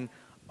passing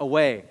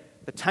away.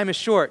 The time is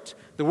short.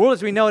 The world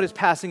as we know it is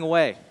passing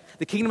away.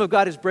 The kingdom of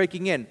God is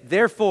breaking in.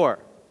 Therefore,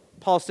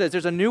 Paul says,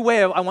 there's a new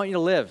way I want you to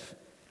live.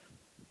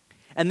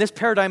 And this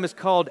paradigm is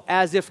called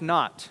as if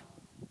not.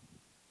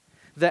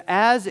 The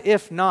as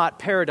if not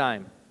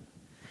paradigm.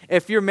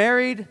 If you're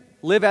married,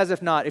 live as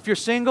if not. If you're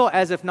single,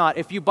 as if not.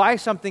 If you buy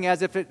something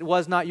as if it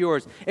was not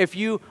yours. If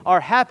you are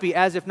happy,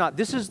 as if not.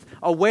 This is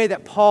a way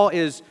that Paul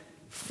is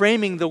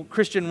framing the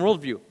Christian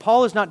worldview.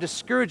 Paul is not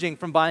discouraging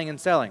from buying and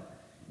selling.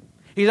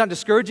 He's not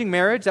discouraging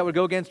marriage. That would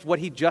go against what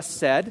he just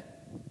said.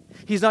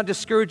 He's not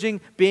discouraging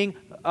being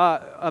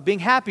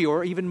happy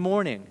or even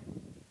mourning.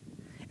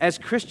 As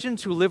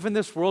Christians who live in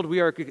this world, we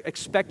are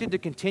expected to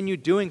continue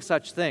doing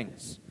such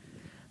things.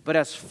 But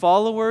as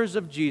followers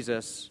of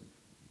Jesus,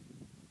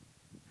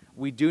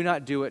 we do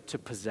not do it to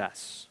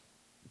possess.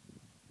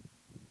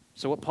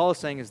 So what Paul is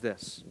saying is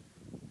this: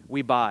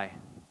 we buy,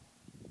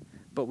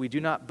 but we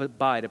do not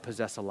buy to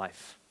possess a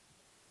life.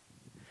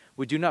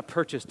 We do not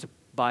purchase to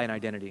buy an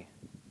identity.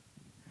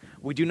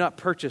 We do not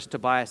purchase to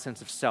buy a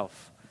sense of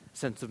self, a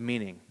sense of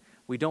meaning.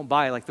 We don't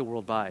buy like the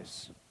world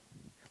buys,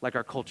 like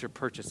our culture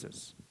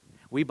purchases.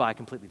 We buy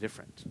completely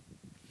different.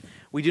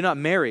 We do not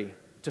marry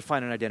to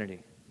find an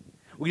identity.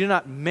 We do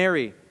not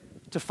marry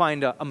to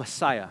find a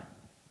Messiah.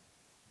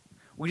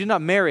 We do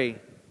not marry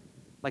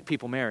like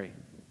people marry.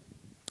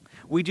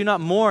 We do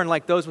not mourn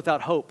like those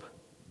without hope.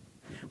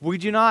 We're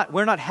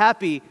not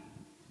happy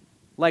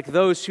like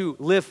those who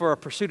live for a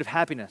pursuit of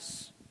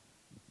happiness.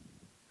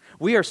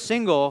 We are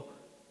single,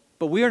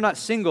 but we are not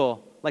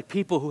single like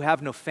people who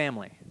have no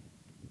family.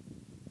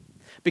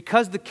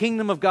 Because the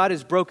kingdom of God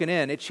is broken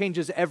in, it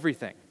changes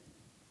everything.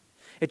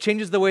 It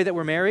changes the way that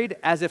we're married,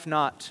 as if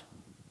not.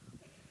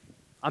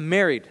 I'm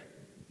married,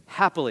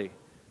 happily,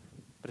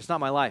 but it's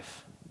not my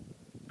life.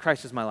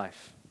 Christ is my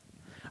life.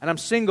 And I'm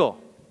single,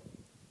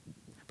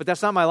 but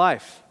that's not my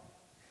life.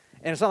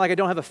 And it's not like I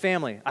don't have a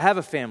family. I have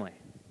a family.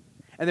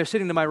 And they're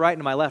sitting to my right and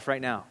to my left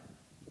right now.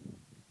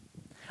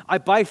 I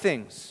buy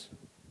things,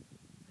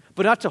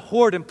 but not to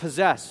hoard and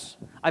possess.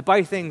 I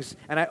buy things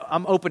and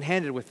I'm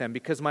open-handed with them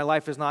because my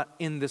life is not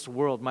in this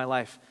world. My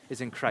life is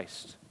in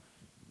Christ.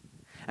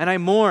 And I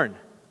mourn,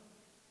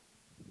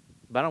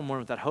 but I don't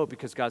mourn without hope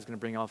because God's going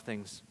to bring all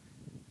things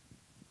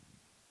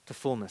to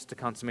fullness, to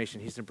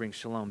consummation. He's going to bring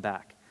shalom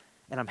back.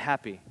 And I'm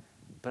happy,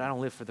 but I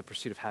don't live for the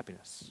pursuit of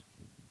happiness.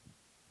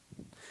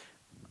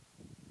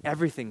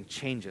 Everything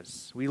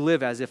changes. We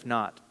live as if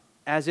not.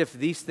 As if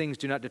these things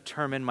do not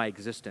determine my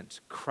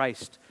existence.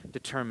 Christ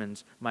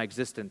determines my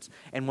existence.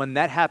 And when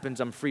that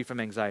happens, I'm free from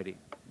anxiety.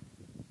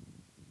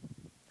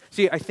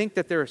 See, I think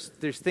that there's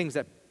things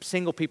that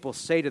single people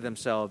say to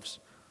themselves,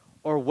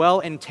 or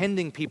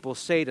well-intending people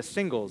say to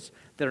singles,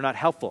 that are not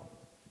helpful.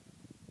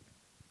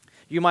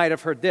 You might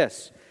have heard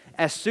this: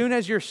 as soon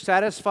as you're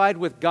satisfied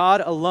with God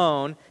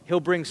alone, He'll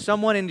bring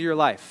someone into your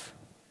life.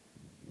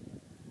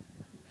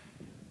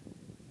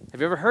 Have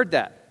you ever heard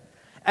that?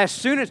 As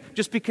soon as,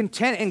 just be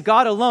content in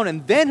God alone,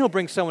 and then He'll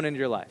bring someone into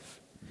your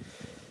life.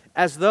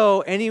 As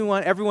though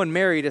everyone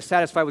married is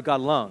satisfied with God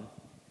alone.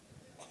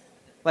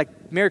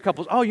 Like married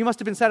couples, oh, you must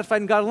have been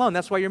satisfied in God alone.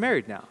 That's why you're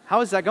married now.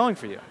 How is that going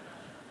for you?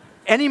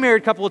 Any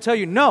married couple will tell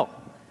you, no.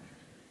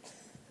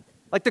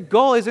 Like the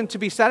goal isn't to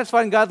be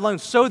satisfied in God alone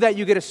so that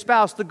you get a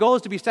spouse. The goal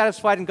is to be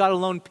satisfied in God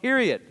alone,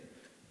 period.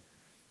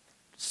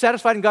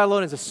 Satisfied in God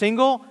alone as a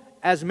single,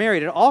 as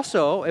married. And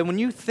also, and when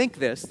you think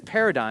this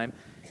paradigm,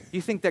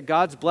 you think that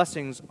God's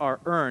blessings are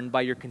earned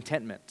by your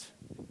contentment.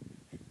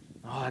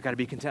 Oh, I got to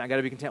be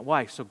content.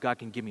 Why? So God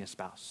can give me a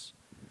spouse.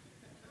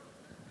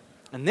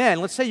 And then,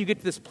 let's say you get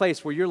to this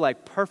place where you're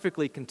like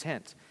perfectly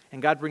content,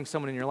 and God brings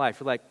someone in your life.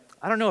 You're like,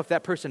 I don't know if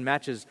that person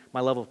matches my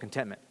level of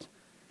contentment.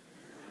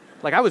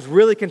 Like, I was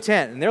really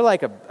content, and they're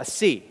like a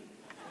C.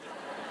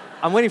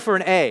 I'm waiting for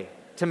an A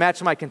to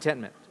match my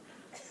contentment.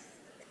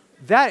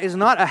 That is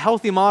not a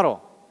healthy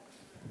model.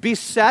 Be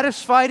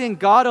satisfied in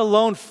God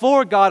alone,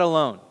 for God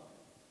alone,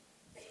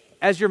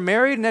 as you're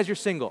married and as you're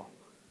single.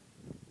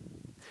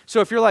 So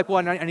if you're like,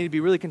 well, I need to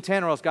be really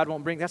content or else God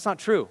won't bring, that's not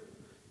true.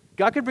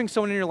 God could bring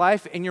someone in your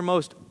life in your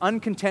most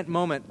uncontent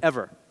moment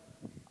ever.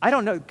 I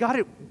don't know.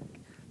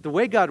 The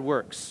way God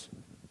works,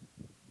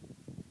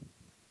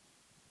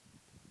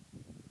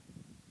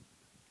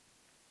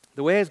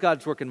 the way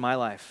God's work in my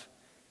life,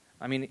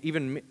 I mean,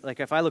 even like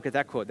if I look at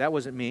that quote, that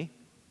wasn't me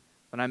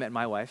when I met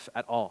my wife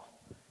at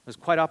all. It was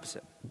quite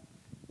opposite.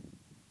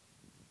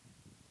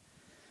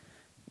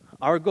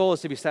 Our goal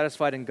is to be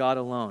satisfied in God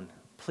alone.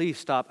 Please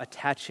stop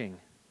attaching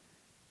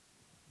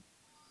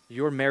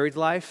your married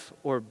life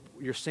or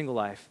your single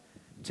life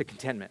to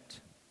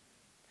contentment.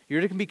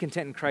 You're to be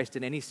content in Christ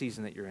in any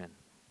season that you're in,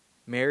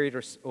 married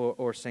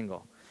or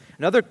single.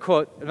 Another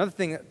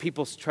thing that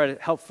people try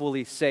to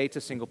helpfully say to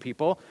single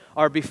people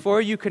are,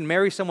 before you can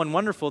marry someone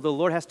wonderful, the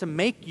Lord has to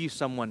make you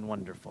someone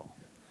wonderful.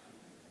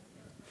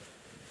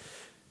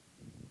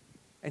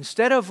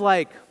 Instead of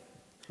like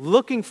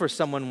looking for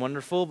someone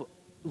wonderful,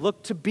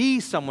 look to be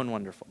someone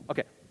wonderful.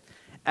 Okay.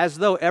 As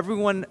though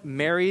everyone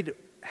married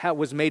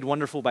was made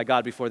wonderful by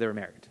God before they were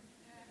married.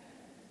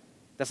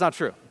 That's not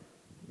true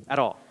at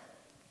all.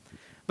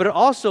 But it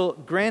also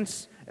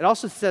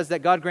says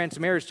that God grants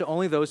marriage to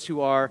only those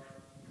who are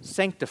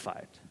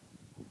sanctified.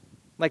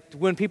 Like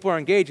when people are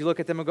engaged, you look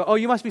at them and go, oh,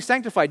 you must be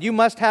sanctified. You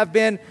must have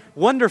been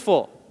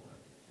wonderful.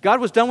 God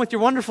was done with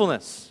your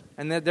wonderfulness,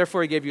 and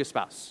therefore he gave you a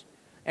spouse.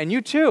 And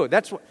you too.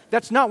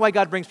 That's not why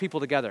God brings people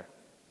together.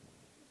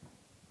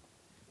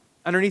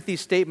 Underneath these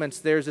statements,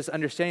 there's this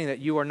understanding that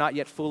you are not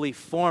yet fully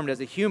formed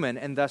as a human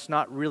and thus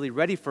not really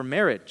ready for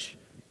marriage,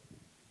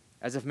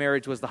 as if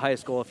marriage was the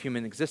highest goal of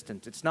human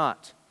existence. It's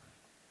not.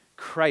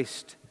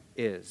 Christ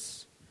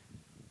is.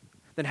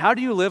 Then how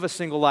do you live a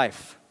single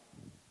life?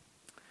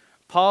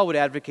 Paul would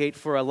advocate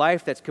for a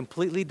life that's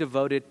completely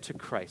devoted to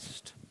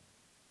Christ.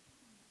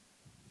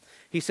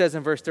 He says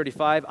in verse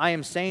 35, I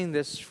am saying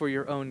this for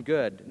your own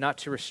good, not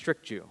to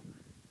restrict you,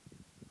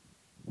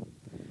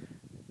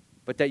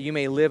 but that you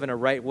may live in a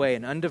right way,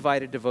 an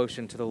undivided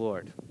devotion to the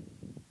Lord.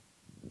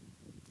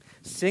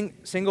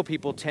 Single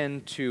people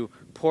tend to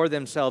pour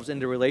themselves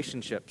into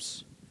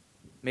relationships,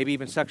 maybe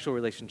even sexual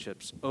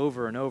relationships,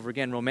 over and over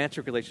again,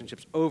 romantic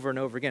relationships over and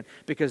over again,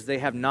 because they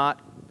have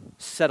not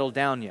settled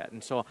down yet.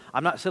 And so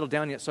I'm not settled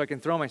down yet, so I can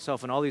throw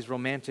myself in all these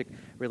romantic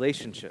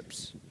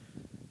relationships.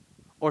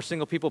 Or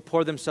single people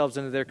pour themselves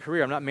into their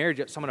career. I'm not married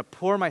yet, so I'm going to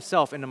pour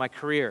myself into my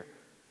career.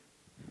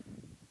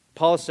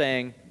 Paul is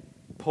saying,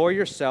 pour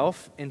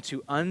yourself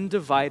into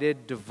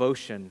undivided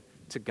devotion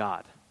to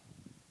God.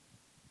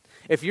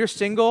 If you're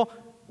single,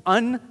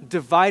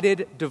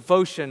 undivided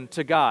devotion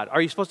to God.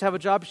 Are you supposed to have a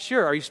job?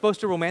 Sure. Are you supposed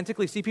to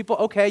romantically see people?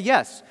 Okay,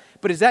 yes.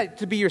 But is that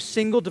to be your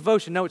single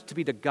devotion? No, it's to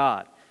be to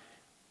God.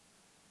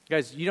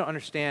 Guys, you don't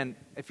understand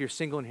if you're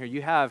single in here.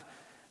 You have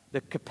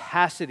the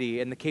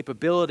capacity and the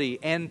capability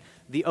and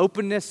the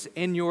openness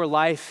in your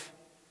life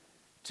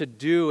to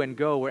do and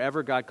go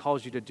wherever God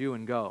calls you to do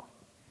and go.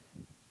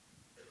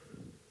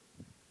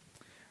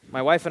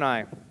 My wife and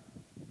I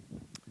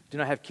do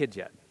not have kids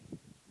yet.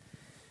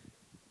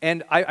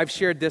 And I've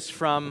shared this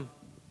from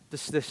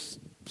this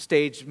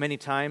stage many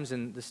times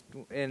in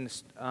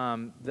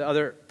the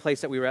other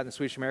place that we were at in the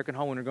Swedish American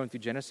home when we were going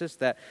through Genesis,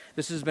 that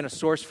this has been a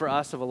source for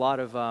us of a lot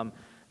of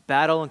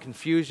battle and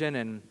confusion,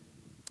 and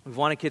we've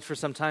wanted kids for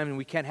some time, and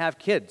we can't have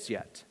kids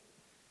yet.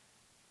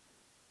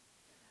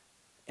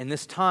 And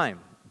this time,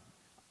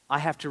 I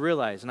have to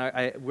realize, and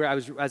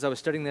as I was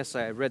studying this,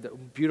 I read the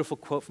beautiful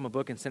quote from a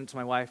book and sent it to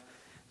my wife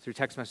through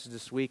text message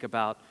this week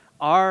about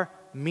our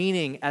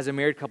meaning as a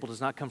married couple does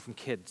not come from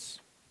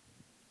kids.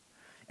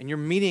 And your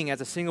meaning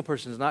as a single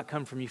person does not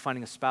come from you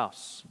finding a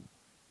spouse.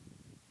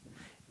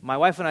 My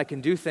wife and I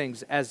can do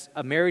things as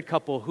a married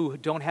couple who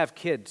don't have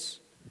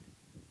kids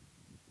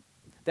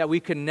that we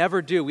could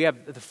never do. We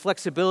have the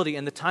flexibility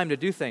and the time to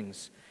do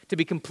things, to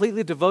be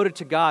completely devoted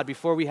to God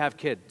before we have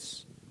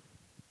kids.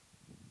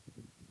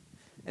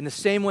 In the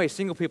same way,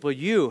 single people,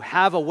 you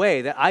have a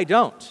way that I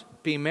don't,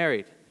 being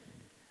married.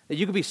 That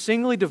you can be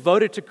singly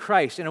devoted to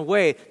Christ in a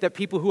way that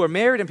people who are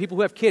married and people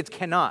who have kids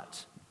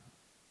cannot.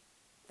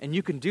 And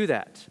you can do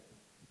that.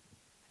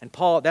 And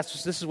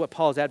this is what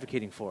Paul is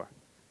advocating for.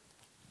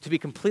 To be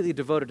completely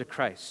devoted to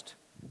Christ.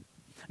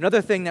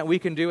 Another thing that we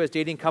can do as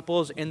dating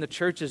couples in the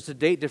church is to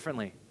date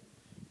differently.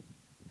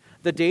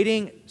 The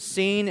dating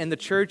scene in the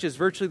church is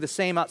virtually the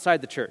same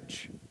outside the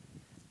church.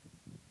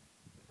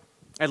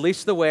 At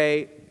least the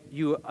way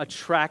you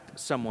attract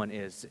someone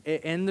is.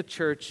 In the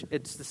church,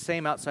 it's the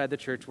same outside the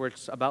church, where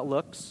it's about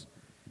looks.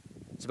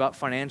 It's about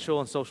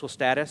financial and social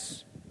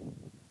status.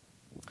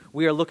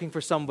 We are looking for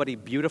somebody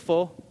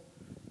beautiful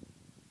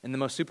in the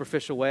most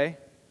superficial way.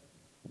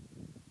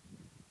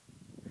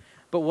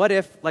 But what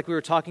if, like we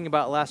were talking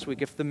about last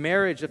week, if the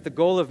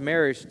goal of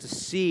marriage is to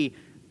see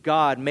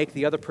God make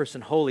the other person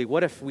holy,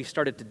 what if we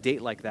started to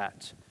date like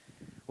that?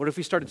 What if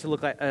we started to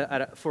look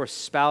for a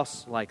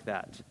spouse like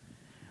that?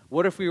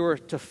 What if we were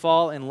to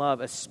fall in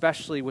love,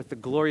 especially with the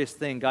glorious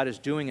thing God is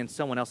doing in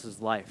someone else's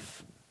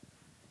life?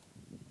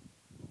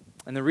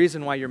 And the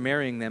reason why you're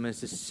marrying them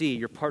is to see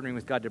you're partnering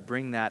with God to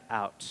bring that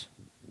out.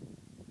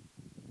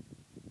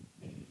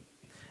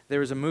 There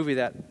was a movie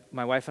that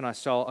my wife and I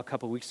saw a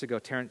couple weeks ago,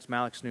 Terrence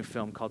Malick's new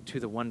film called To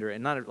the Wonder,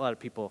 and not a lot of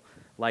people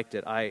liked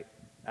it. I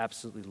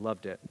absolutely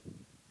loved it.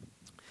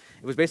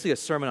 It was basically a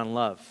sermon on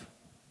love.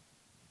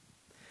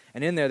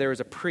 And in there was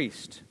a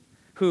priest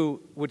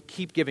who would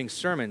keep giving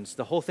sermons.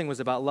 The whole thing was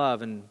about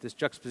love and this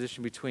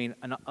juxtaposition between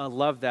a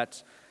love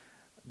that's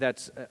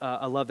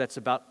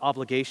about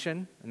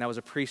obligation, and that was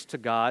a priest to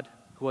God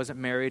who wasn't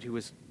married, who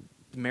was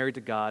married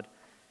to God,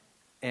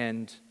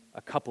 and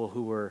a couple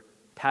who were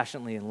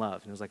passionately in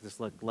love. And it was like this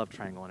love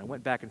triangle, and it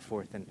went back and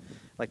forth, and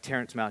like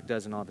Terrence Malick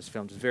does in all of his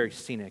films, it's very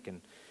scenic.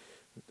 And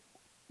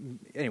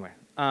anyway,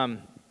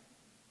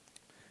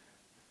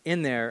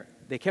 in there,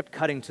 they kept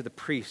cutting to the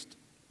priest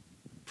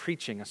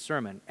preaching a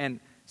sermon, and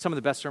some of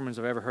the best sermons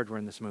I've ever heard were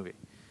in this movie.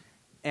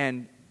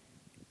 And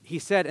he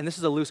said, and this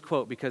is a loose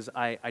quote because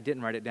I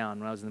didn't write it down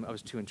when I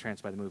was too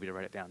entranced by the movie to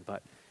write it down,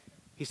 but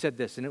he said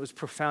this, and it was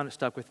profound, it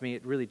stuck with me,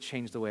 it really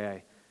changed the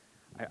way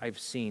I've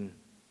seen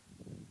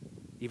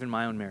even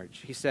my own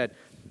marriage. He said,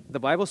 the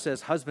Bible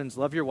says, husbands,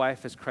 love your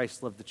wife as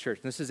Christ loved the church.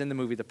 And this is in the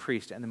movie, The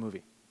Priest and the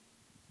movie.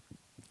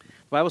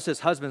 The Bible says,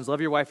 husbands,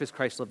 love your wife as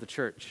Christ loved the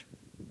church.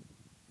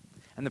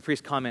 And the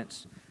priest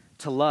comments,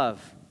 to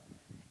love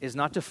is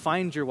not to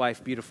find your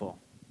wife beautiful,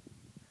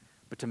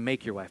 but to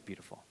make your wife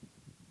beautiful.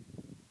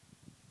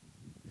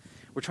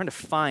 We're trying to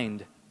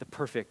find the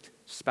perfect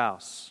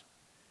spouse.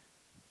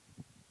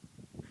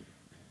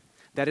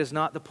 That is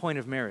not the point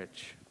of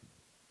marriage.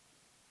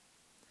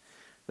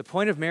 The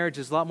point of marriage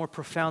is a lot more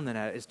profound than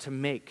that, is to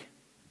make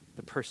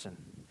the person.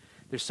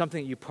 There's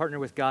something that you partner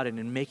with God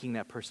in making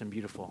that person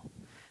beautiful.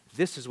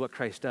 This is what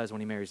Christ does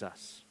when he marries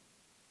us.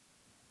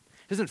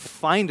 He doesn't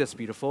find us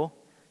beautiful,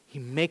 he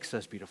makes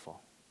us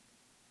beautiful.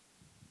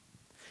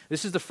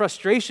 This is the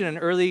frustration in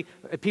early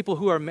people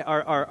who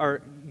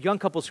are young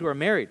couples who are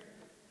married.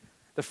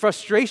 The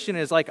frustration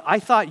is like, I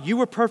thought you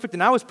were perfect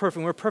and I was perfect,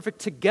 and we're perfect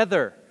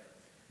together.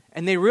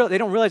 And they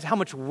don't realize how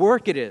much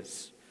work it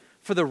is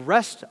for the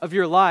rest of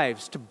your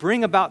lives to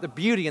bring about the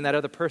beauty in that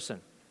other person.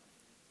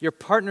 You're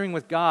partnering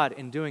with God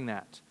in doing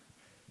that.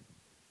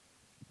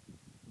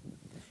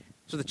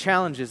 So the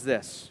challenge is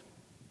this.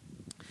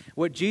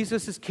 What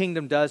Jesus'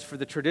 kingdom does for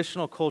the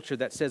traditional culture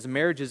that says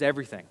marriage is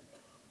everything,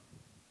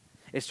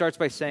 it starts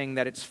by saying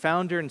that its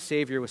founder and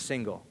savior was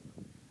single.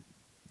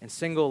 And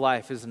single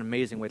life is an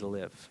amazing way to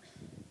live.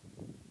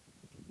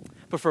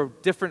 But for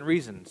different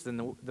reasons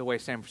than the way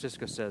San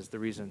Francisco says the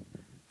reason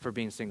for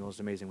being single is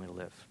an amazing way to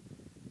live.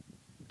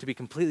 To be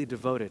completely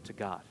devoted to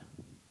God.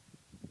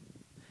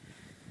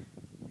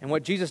 And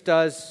what Jesus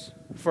does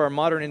for our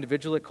modern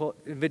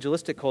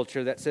individualistic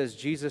culture that says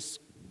Jesus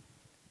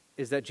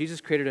is that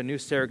Jesus created a new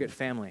surrogate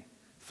family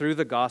through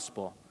the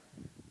gospel.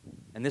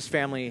 And this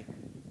family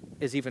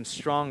is even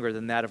stronger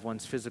than that of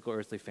one's physical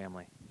earthly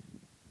family.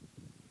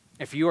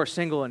 If you are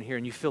single in here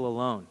and you feel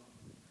alone,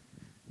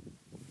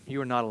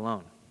 you are not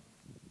alone.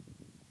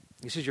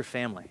 This is your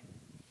family.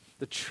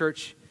 The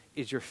church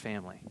is your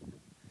family.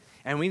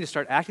 And we need to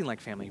start acting like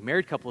family.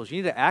 Married couples,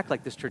 you need to act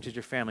like this church is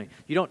your family.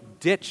 You don't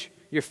ditch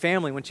your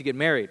family once you get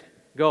married.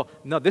 Go,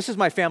 no, this is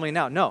my family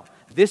now. No,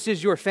 this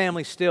is your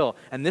family still,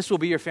 and this will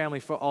be your family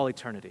for all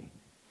eternity.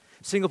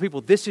 Single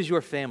people, this is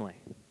your family.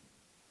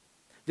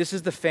 This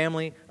is the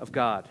family of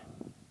God.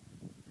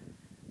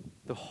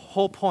 The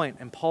whole point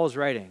in Paul's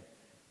writing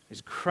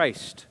is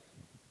Christ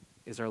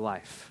is our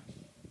life.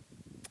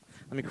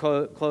 Let me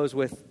close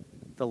with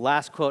the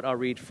last quote I'll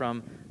read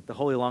from The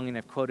Holy Longing.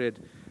 I've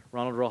quoted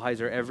Ronald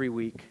Rolheiser every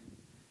week,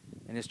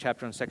 and his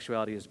chapter on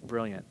sexuality is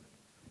brilliant.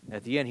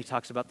 At the end, he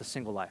talks about the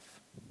single life.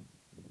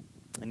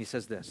 And he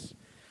says this,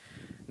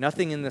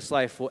 nothing in this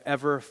life will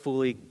ever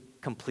fully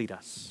complete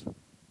us.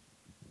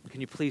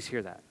 Can you please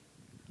hear that?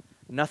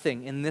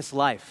 Nothing in this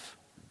life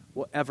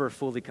will ever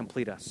fully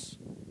complete us.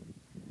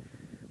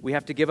 We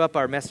have to give up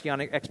our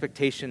messianic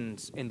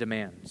expectations and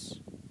demands.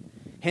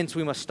 Hence,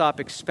 we must stop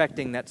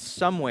expecting that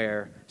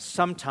somewhere,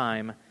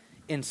 sometime,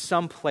 in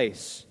some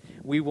place,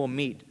 we will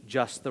meet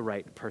just the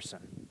right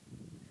person,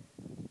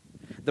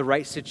 the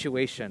right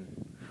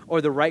situation,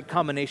 or the right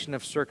combination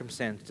of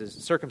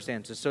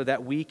circumstances so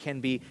that we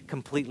can be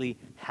completely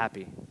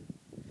happy.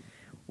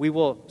 We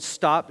will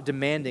stop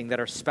demanding that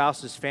our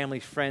spouses,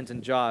 families, friends,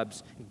 and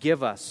jobs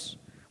give us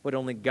what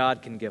only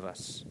God can give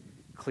us,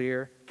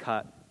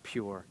 clear-cut,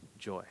 pure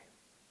joy.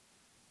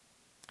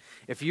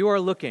 If you are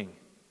looking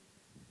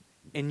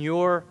in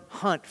your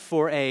hunt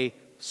for a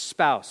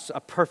spouse, a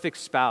perfect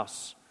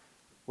spouse,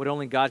 what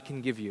only God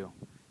can give you,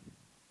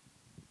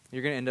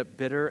 you're going to end up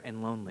bitter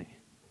and lonely.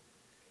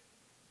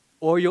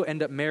 Or you'll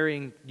end up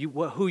marrying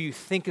who you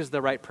think is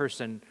the right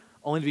person,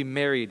 only to be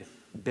married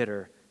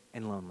bitter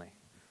and lonely.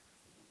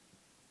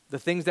 The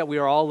things that we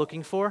are all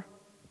looking for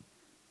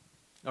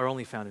are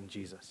only found in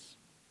Jesus.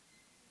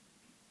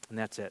 And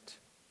that's it.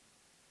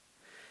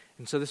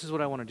 And so this is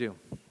what I want to do.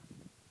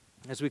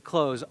 As we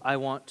close, I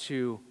want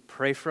to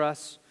pray for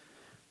us,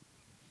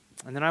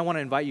 and then I want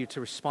to invite you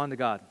to respond to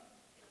God.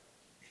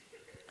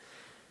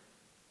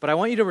 But I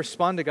want you to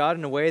respond to God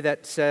in a way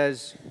that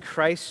says,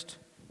 Christ,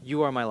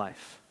 you are my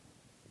life.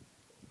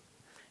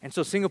 And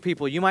so single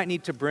people, you might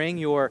need to bring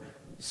your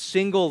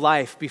single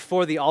life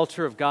before the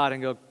altar of God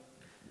and go,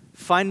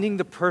 finding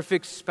the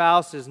perfect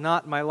spouse is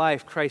not my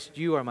life. Christ,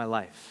 you are my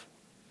life.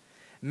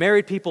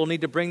 Married people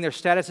need to bring their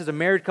status as a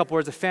married couple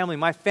or as a family.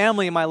 My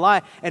family and my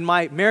life and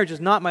my marriage is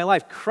not my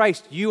life.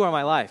 Christ, you are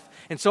my life.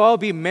 And so I'll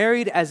be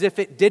married as if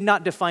it did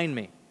not define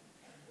me.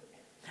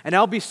 And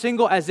I'll be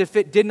single as if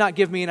it did not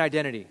give me an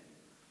identity.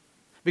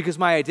 Because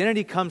my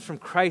identity comes from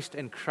Christ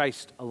and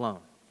Christ alone.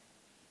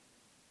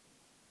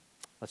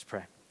 Let's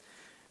pray.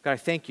 God, I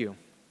thank you.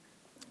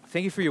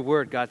 Thank you for your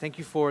word, God. Thank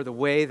you for the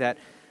way that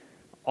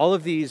all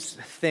of these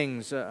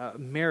things,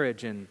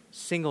 marriage and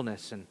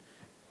singleness, and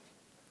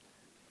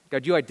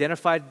God, you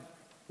identified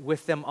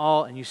with them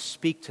all and you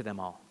speak to them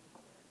all.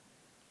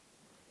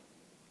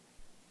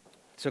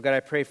 So God, I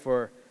pray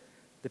for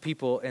the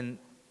people in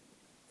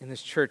in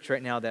this church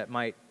right now that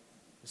might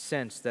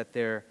sense that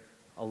they're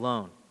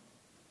alone.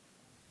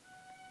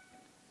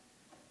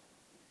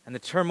 And the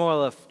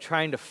turmoil of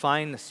trying to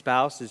find the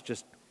spouse is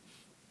just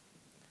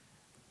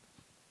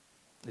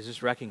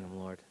wrecking them,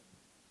 Lord.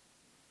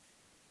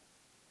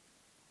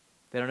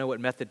 They don't know what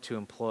method to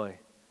employ.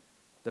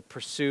 The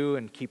pursue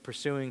and keep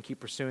pursuing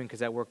because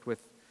that worked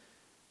with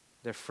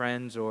their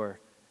friends, or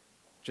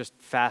just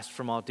fast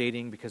from all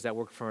dating because that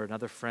worked for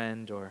another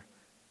friend, or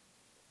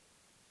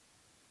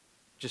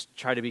just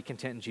try to be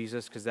content in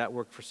Jesus because that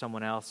worked for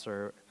someone else,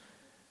 or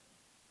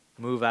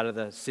move out of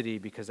the city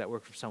because that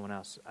worked for someone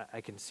else.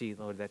 I can see,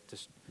 Lord, that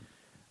just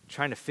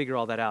trying to figure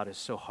all that out is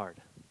so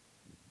hard.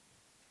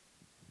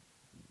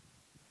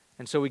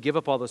 And so we give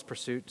up all those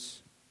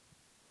pursuits.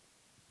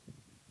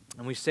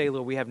 And we say,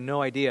 Lord, we have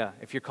no idea,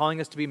 if you're calling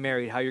us to be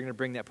married, how you're going to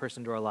bring that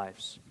person into our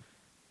lives.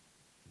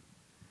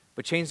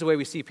 But change the way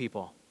we see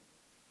people.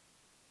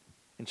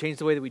 And change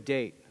the way that we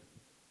date.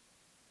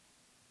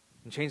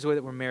 And change the way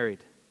that we're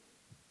married.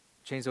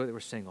 Change the way that we're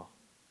single.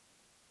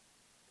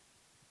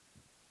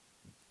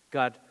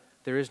 God,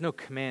 there is no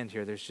command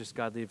here. There's just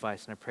godly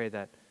advice. And I pray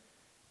that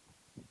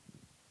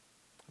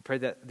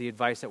the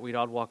advice that we'd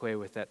all walk away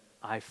with, that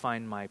I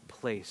find my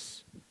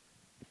place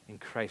in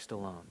Christ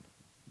alone.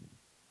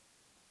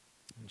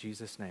 In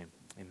Jesus' name,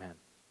 amen.